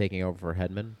Sergachev taking over for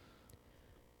Hedman,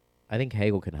 I think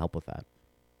Hagel can help with that.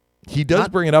 He does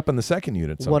bring it up in the second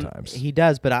unit sometimes. He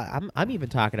does, but I'm even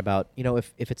talking about, you know,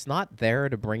 if it's not there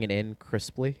to bring it in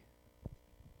crisply,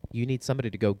 you need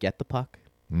somebody to go get the puck.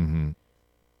 Mm-hmm.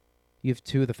 You have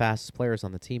two of the fastest players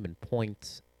on the team in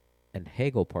Point and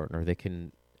Hagel partner. They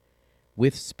can,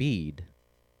 with speed,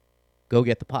 go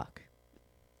get the puck,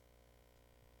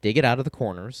 dig it out of the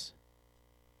corners,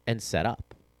 and set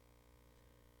up.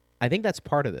 I think that's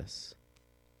part of this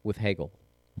with Hagel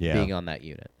being on that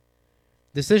unit.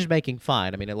 Decision-making,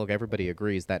 fine. I mean, look, everybody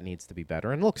agrees that needs to be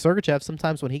better. And look, Sergachev,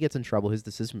 sometimes when he gets in trouble, his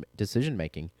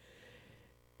decision-making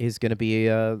is going to be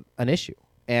an issue,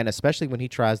 and especially when he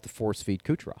tries to force feed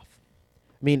Kucherov.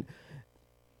 I mean,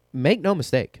 make no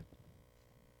mistake,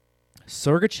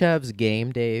 Sergachev's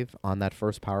game, Dave, on that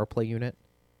first power play unit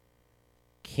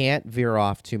can't veer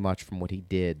off too much from what he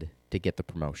did to get the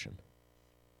promotion.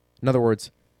 In other words,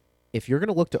 if you're going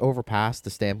to look to overpass the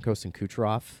Stamkos and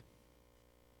Kucherov,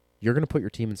 you're going to put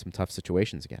your team in some tough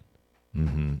situations again.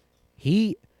 Mm-hmm.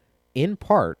 He, in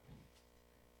part,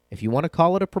 if you want to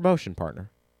call it a promotion partner,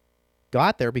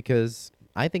 got there because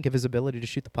I think of his ability to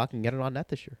shoot the puck and get it on net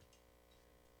this year.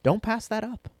 Don't pass that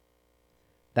up.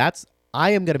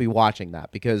 I am going to be watching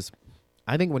that because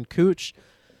I think when Kuch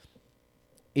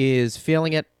is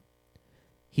feeling it,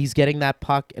 he's getting that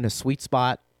puck in a sweet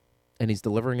spot and he's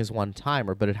delivering his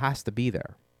one-timer, but it has to be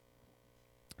there.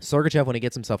 Sergachev, when he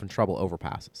gets himself in trouble,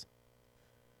 overpasses.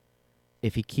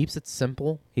 If he keeps it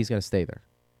simple, he's going to stay there.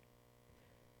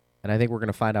 And I think we're going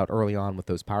to find out early on with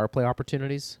those power play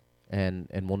opportunities, and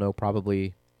we'll know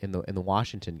probably in the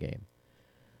Washington game.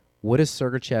 What is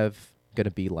Sergachev going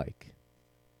to be like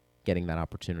getting that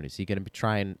opportunity? Is he going to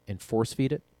try and force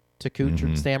feed it to Kuch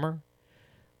and Stammer?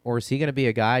 Or is he going to be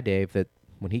a guy, Dave, that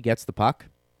when he gets the puck,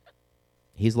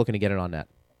 he's looking to get it on net?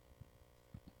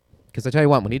 Because I tell you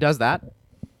what, when he does that,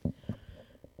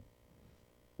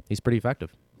 he's pretty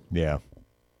effective. Yeah.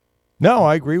 No,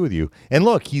 I agree with you. And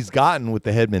look, he's gotten, with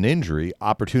the Hedman injury,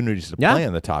 opportunities to play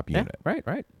in the top unit.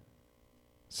 Right.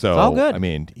 So, it's all good. I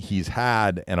mean, he's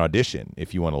had an audition,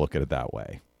 if you want to look at it that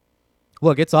way.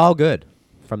 Look, it's all good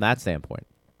from that standpoint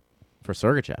for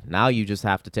Sergachev. Now you just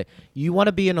have to take... You want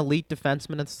to be an elite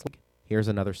defenseman in this league? Here's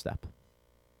another step.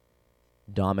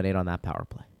 Dominate on that power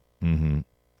play.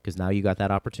 Because now you got that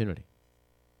opportunity.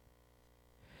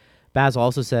 Baz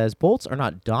also says, Bolts are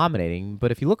not dominating,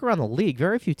 but if you look around the league,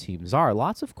 very few teams are.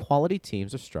 Lots of quality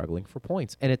teams are struggling for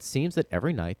points, and it seems that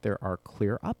every night there are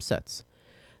clear upsets.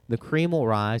 The cream will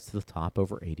rise to the top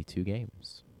over 82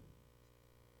 games.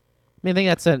 I mean, I think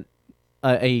that's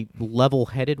a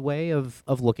level-headed way of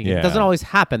looking at it. It doesn't always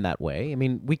happen that way. I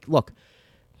mean,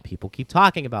 people keep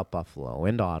talking about Buffalo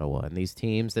and Ottawa and these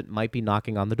teams that might be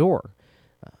knocking on the door.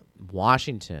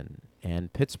 Washington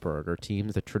and Pittsburgh are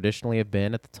teams that traditionally have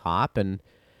been at the top, and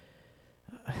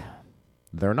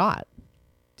they're not.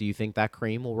 Do you think that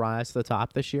cream will rise to the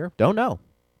top this year? Don't know.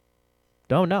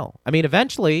 I mean,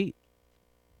 eventually,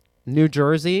 New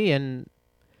Jersey and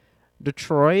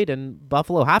Detroit and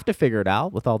Buffalo have to figure it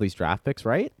out with all these draft picks,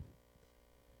 right?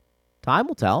 Time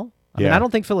will tell. I mean, I don't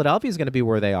think Philadelphia is going to be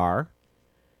where they are,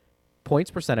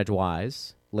 points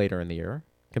percentage-wise, later in the year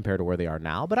compared to where they are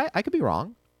now, but I could be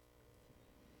wrong.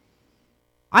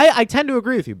 I tend to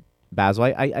agree with you, Basil.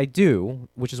 I do,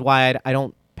 which is why I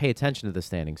don't pay attention to the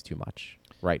standings too much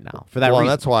right now. For that reason.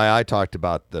 That's why I talked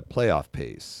about the playoff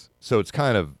pace. So it's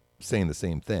kind of saying the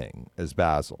same thing as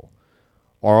Basil.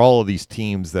 Are all of these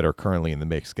teams that are currently in the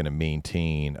mix going to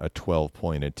maintain a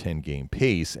 12-point and 10-game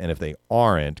pace? And if they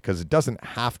aren't, because it doesn't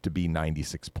have to be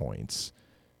 96 points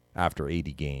after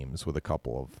 80 games with a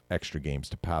couple of extra games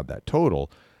to pad that total,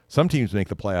 some teams make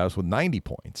the playoffs with 90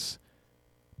 points.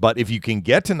 But if you can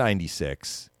get to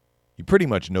 96, you pretty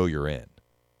much know you're in.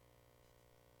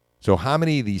 So how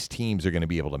many of these teams are going to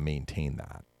be able to maintain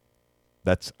that?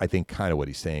 That's, I think, kind of what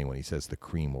he's saying when he says the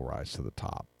cream will rise to the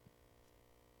top.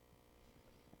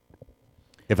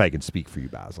 If I can speak for you,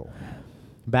 Basil.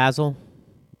 Basil,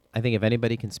 I think if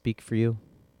anybody can speak for you,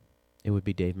 it would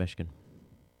be Dave Mishkin.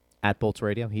 At Bolts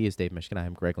Radio, he is Dave Mishkin. I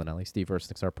am Greg Linnelli. Steve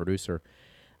Versnick's our producer.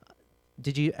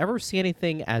 Did you ever see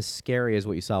anything as scary as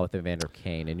what you saw with Evander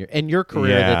Kane in your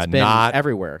career that's been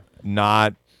everywhere?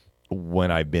 Not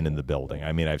when I've been in the building.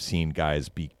 I mean, I've seen guys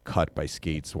be cut by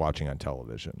skates watching on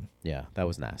television. Yeah, that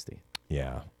was nasty.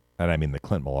 Yeah. And I mean, the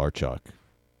Clint Malarchuk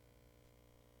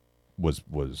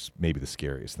was maybe the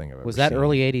scariest thing I've ever seen. Was that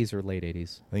early 80s or late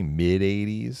 80s? I think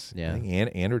mid-80s. Yeah. I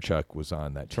think Andrechuk was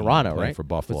on that team. Toronto, right? For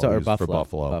Buffalo. For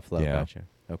Buffalo. Yeah. Gotcha.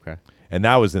 Okay. And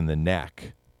that was in the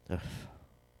neck.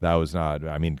 That was not,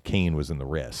 I mean, Kane was in the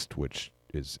wrist, which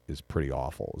is pretty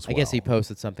awful as well. I guess he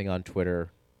posted something on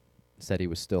Twitter, said he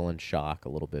was still in shock a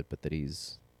little bit, but that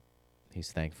he's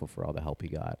thankful for all the help he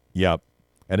got. Yep.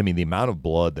 And I mean, the amount of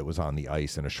blood that was on the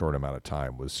ice in a short amount of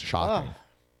time was shocking.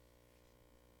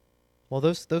 Well,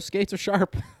 those skates are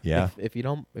sharp. Yeah. if you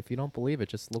don't believe it,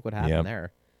 just look what happened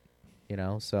there. You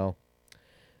know, so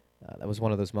that was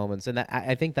one of those moments, and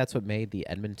I think that's what made the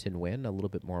Edmonton win a little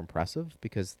bit more impressive,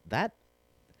 because that,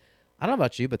 I don't know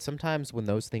about you, but sometimes when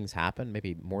those things happen,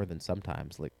 maybe more than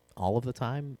sometimes, like all of the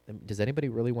time, does anybody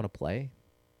really want to play?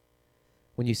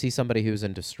 When you see somebody who's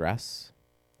in distress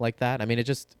like that, I mean, it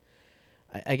just,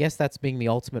 I guess that's being the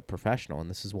ultimate professional, and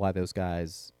this is why those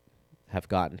guys have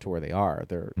gotten to where they are.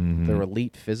 They're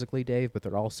elite physically, Dave, but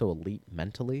they're also elite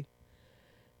mentally.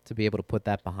 To be able to put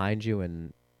that behind you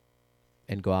and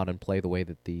go out and play the way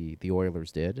that the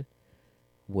Oilers did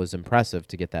was impressive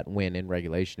to get that win in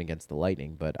regulation against the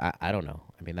Lightning. But I don't know.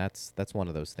 I mean, that's one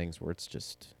of those things where it's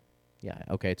just, yeah,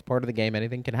 okay, it's part of the game.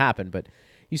 Anything can happen, but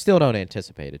you still don't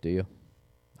anticipate it, do you?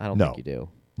 I don't think you do.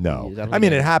 No. I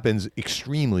mean, it happens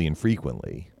extremely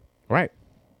infrequently. Right.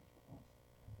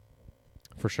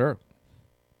 For sure.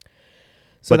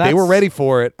 So but they were ready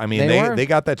for it. I mean, they they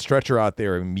got that stretcher out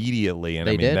there immediately, and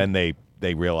did. Then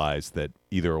they realized that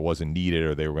either it wasn't needed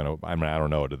or they were going to, I mean, I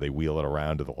don't know, did they wheel it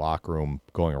around to the locker room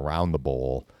going around the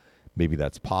bowl? Maybe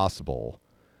that's possible.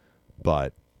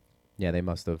 But yeah, they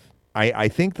must have. I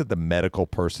think that the medical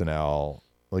personnel,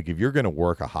 like if you're going to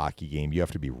work a hockey game, you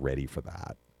have to be ready for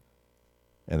that.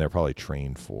 And they're probably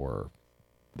trained for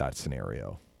that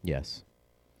scenario. Yes.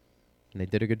 And they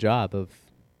did a good job of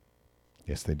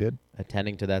Yes, they did.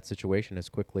 attending to that situation as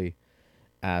quickly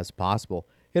as possible.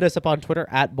 Hit us up on Twitter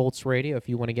at Bolts Radio. If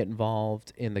you want to get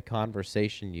involved in the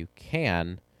conversation, you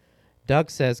can. Doug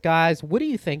says, guys, what do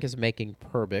you think is making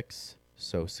Perbix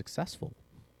so successful?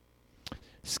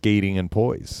 Skating and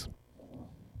poise.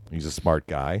 He's a smart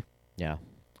guy. Yeah.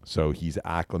 So he's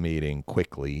acclimating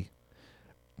quickly.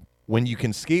 When you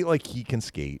can skate like he can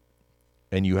skate,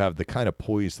 and you have the kind of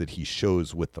poise that he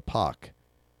shows with the puck,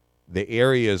 the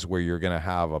areas where you're going to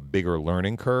have a bigger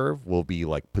learning curve will be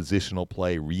like positional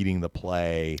play, reading the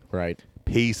play, Right.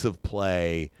 pace of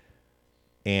play,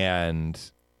 and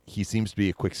he seems to be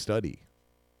a quick study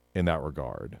in that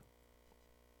regard.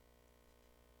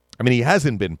 I mean, he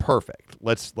hasn't been perfect.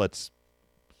 Let's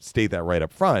state that right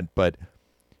up front, but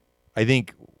I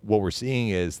think what we're seeing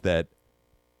is that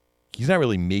he's not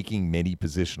really making many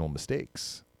positional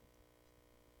mistakes.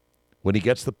 When he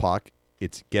gets the puck,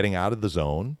 it's getting out of the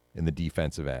zone in the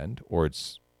defensive end, or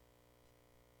it's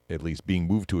at least being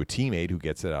moved to a teammate who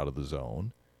gets it out of the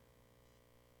zone.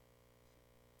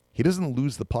 He doesn't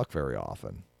lose the puck very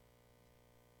often.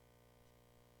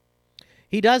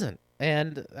 He doesn't.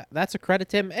 And that's a credit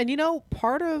to him. And, you know,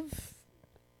 part of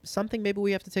something maybe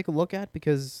we have to take a look at,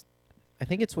 because I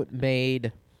think it's what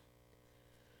made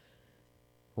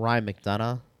Ryan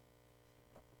McDonough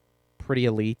pretty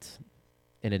elite,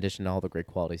 in addition to all the great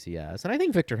qualities he has. And I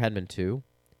think Victor Hedman, too.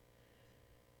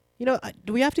 You know,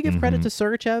 do we have to give credit to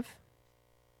Sergachev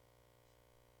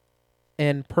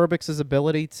and Perbix's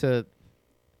ability to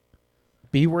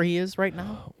be where he is right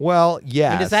now? Well, yes.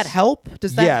 I mean, does that help?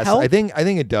 Does that help? I think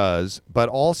it does, but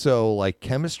also like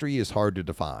chemistry is hard to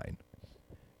define.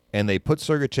 And they put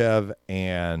Sergachev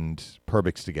and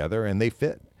Perbix together and they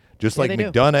fit. Just like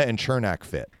McDonough and Chernak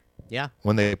fit. Yeah.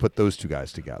 When they put those two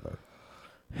guys together.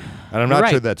 And I'm not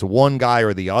sure that's one guy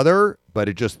or the other, but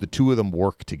it just the two of them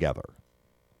work together.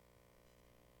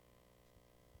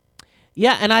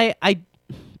 Yeah, and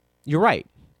you're right.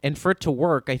 And for it to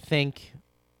work, I think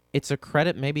it's a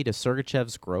credit maybe to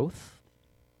Sergachev's growth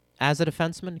as a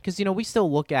defenseman. Because, you know, we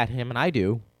still look at him, and I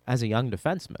do, as a young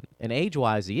defenseman. And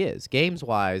age-wise, he is.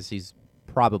 Games-wise, he's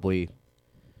probably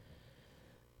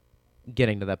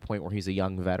getting to that point where he's a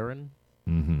young veteran.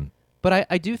 Mm-hmm. But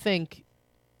I do think,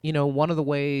 you know, one of the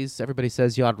ways everybody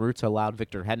says Jan Rutta allowed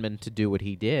Victor Hedman to do what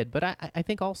he did, but I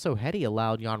think also Heddy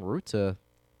allowed Jan Rutta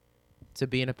to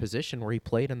be in a position where he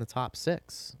played in the top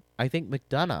six. I think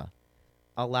McDonough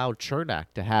allowed Chernak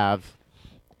to have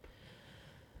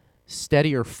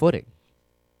steadier footing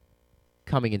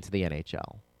coming into the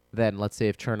NHL than, let's say,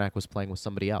 if Chernak was playing with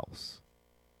somebody else.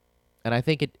 And I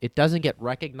think it doesn't get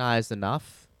recognized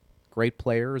enough. Great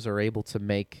players are able to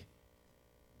make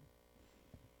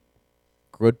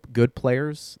good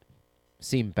players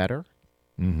seem better.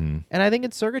 Mm-hmm. And I think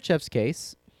in Sergachev's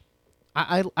case,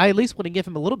 I at least want to give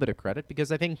him a little bit of credit,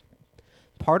 because I think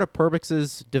part of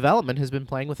Perbix's development has been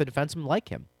playing with a defenseman like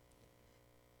him.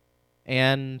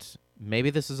 And maybe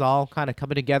this is all kind of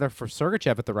coming together for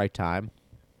Sergachev at the right time,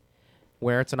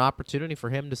 where it's an opportunity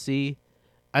for him to see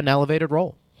an elevated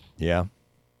role. Yeah.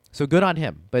 So good on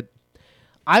him. But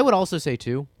I would also say,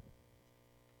 too,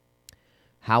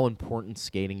 how important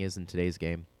skating is in today's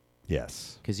game.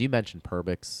 Yes. Because you mentioned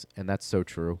Perbix, and that's so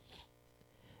true.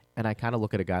 And I kind of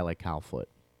look at a guy like Cal Foote.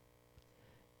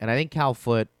 And I think Cal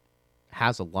Foote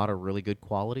has a lot of really good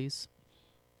qualities.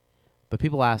 But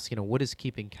people ask, you know, what is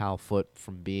keeping Cal Foote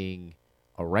from being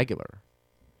a regular?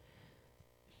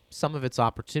 Some of it's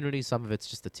opportunity. Some of it's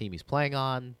just the team he's playing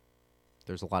on.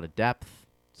 There's a lot of depth.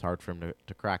 It's hard for him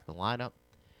to crack the lineup.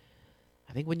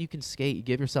 I think when you can skate, you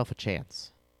give yourself a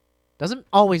chance. Doesn't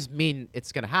always mean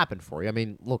it's going to happen for you. I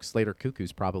mean, look, Slater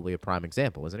Cuckoo's probably a prime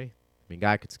example, isn't he? I mean,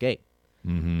 guy could skate.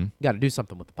 Mm-hmm. You got to do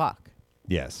something with the puck.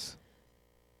 Yes.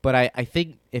 But I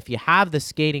think if you have the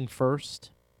skating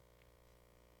first,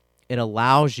 it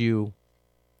allows you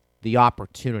the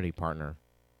opportunity, partner,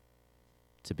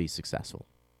 to be successful,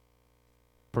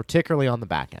 particularly on the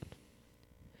back end.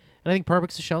 And I think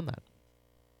Perbix has shown that.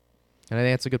 And I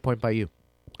think that's a good point by you.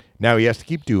 Now he has to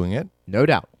keep doing it. No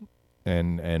doubt.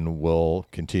 And we'll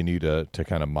continue to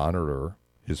kind of monitor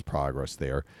his progress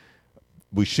there.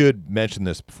 We should mention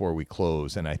this before we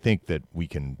close, and I think that we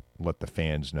can let the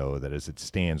fans know that as it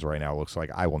stands right now, it looks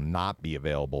like I will not be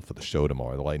available for the show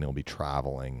tomorrow. The Lightning will be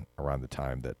traveling around the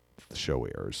time that the show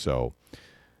airs. So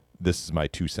this is my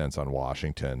 2 cents on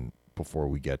Washington before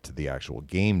we get to the actual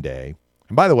game day.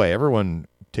 And by the way, everyone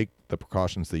take the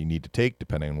precautions that you need to take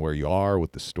depending on where you are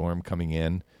with the storm coming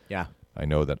in. Yeah. I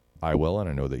know that I will, and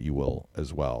I know that you will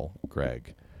as well,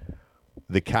 Greg.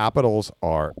 The Capitals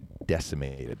are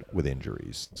decimated with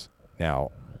injuries.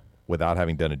 Now, without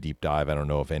having done a deep dive, I don't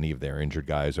know if any of their injured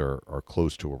guys are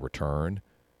close to a return.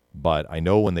 But I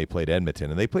know when they played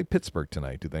Edmonton, and they played Pittsburgh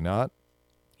tonight, do they not?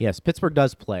 Yes, Pittsburgh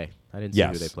does play. I didn't see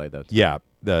who they played, though. Yeah,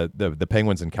 the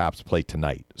Penguins and Caps play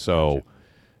tonight. So Gotcha.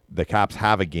 The Caps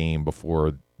have a game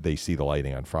before they see the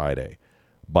Lightning on Friday.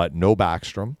 But no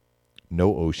Backstrom,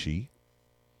 no Oshie,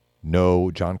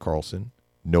 no John Carlson,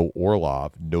 no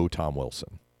Orlov, no Tom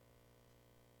Wilson.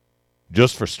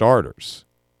 Just for starters.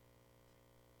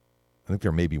 I think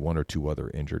there may be one or two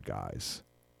other injured guys.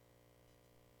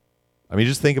 I mean,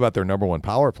 just think about their number one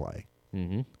power play.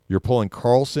 Mm-hmm. You're pulling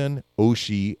Carlson,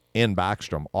 Oshie, and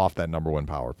Backstrom off that number one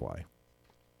power play.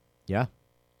 Yeah.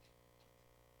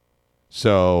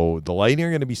 So the Lightning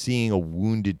are going to be seeing a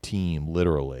wounded team,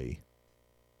 literally.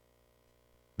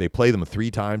 They play them 3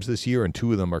 times this year, and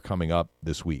 2 of them are coming up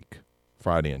this week,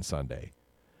 Friday and Sunday.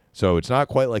 So it's not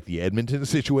quite like the Edmonton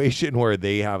situation where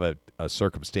they have a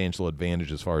circumstantial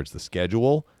advantage as far as the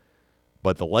schedule,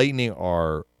 but the Lightning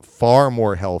are far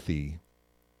more healthy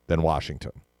than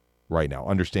Washington right now,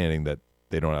 understanding that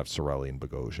they don't have Cirelli and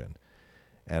Bogosian.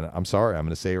 And I'm sorry, I'm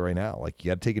going to say it right now. Like,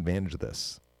 you got to take advantage of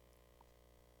this.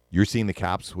 You're seeing the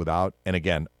Caps without, and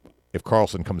again, if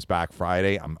Carlson comes back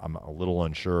Friday, I'm a little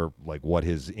unsure like what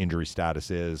his injury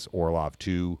status is. Orlov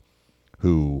too,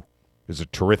 who is a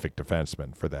terrific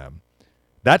defenseman for them.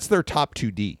 That's their top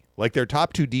 2D. Like, their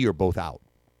top 2D are both out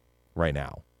right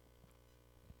now.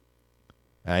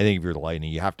 And I think if you're the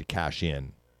Lightning, you have to cash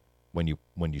in when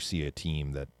you see a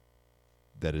team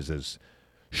that is as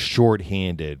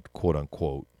shorthanded, quote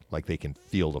unquote, like they can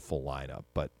field a full lineup,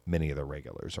 but many of the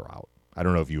regulars are out. I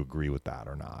don't know if you agree with that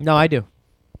or not. No, I do.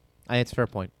 I think it's a fair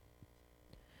point.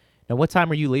 Now, what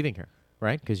time are you leaving here,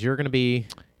 right? Because you're going to be...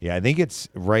 Yeah, I think it's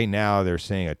right now they're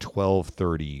saying a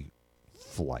 12:30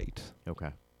 flight.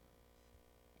 Okay.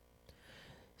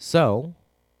 So,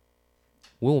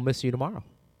 we will miss you tomorrow.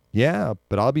 Yeah,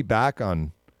 but I'll be back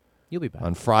on You'll be back.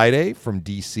 on Friday from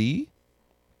DC.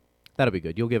 That'll be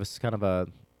good. You'll give us kind of a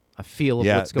feel of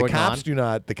what's going on.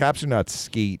 The Caps do not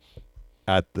skate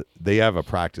at they have a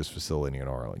practice facility in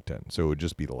Arlington, so it would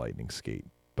just be the Lightning skate.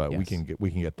 But Yes.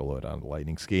 we can get the load on the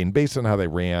Lightning skate, and based on how they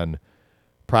ran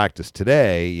practice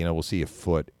today, we'll see if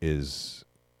Foote is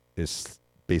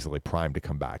basically primed to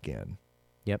come back in.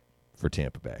 Yep. For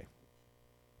Tampa Bay.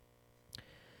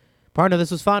 Partner, this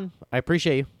was fun. I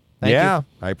appreciate you. Thank you.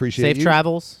 I appreciate Safe you.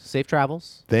 travels. Safe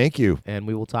travels. Thank you. And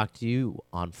we will talk to you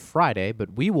on Friday,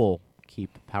 but we will keep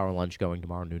Power Lunch going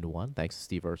tomorrow, noon to 1. Thanks to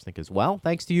Steve Ersnick as well.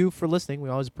 Thanks to you for listening. We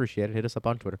always appreciate it. Hit us up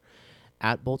on Twitter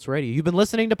 @Bolts Radio. You've been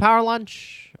listening to Power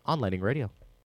Lunch on Lightning Radio.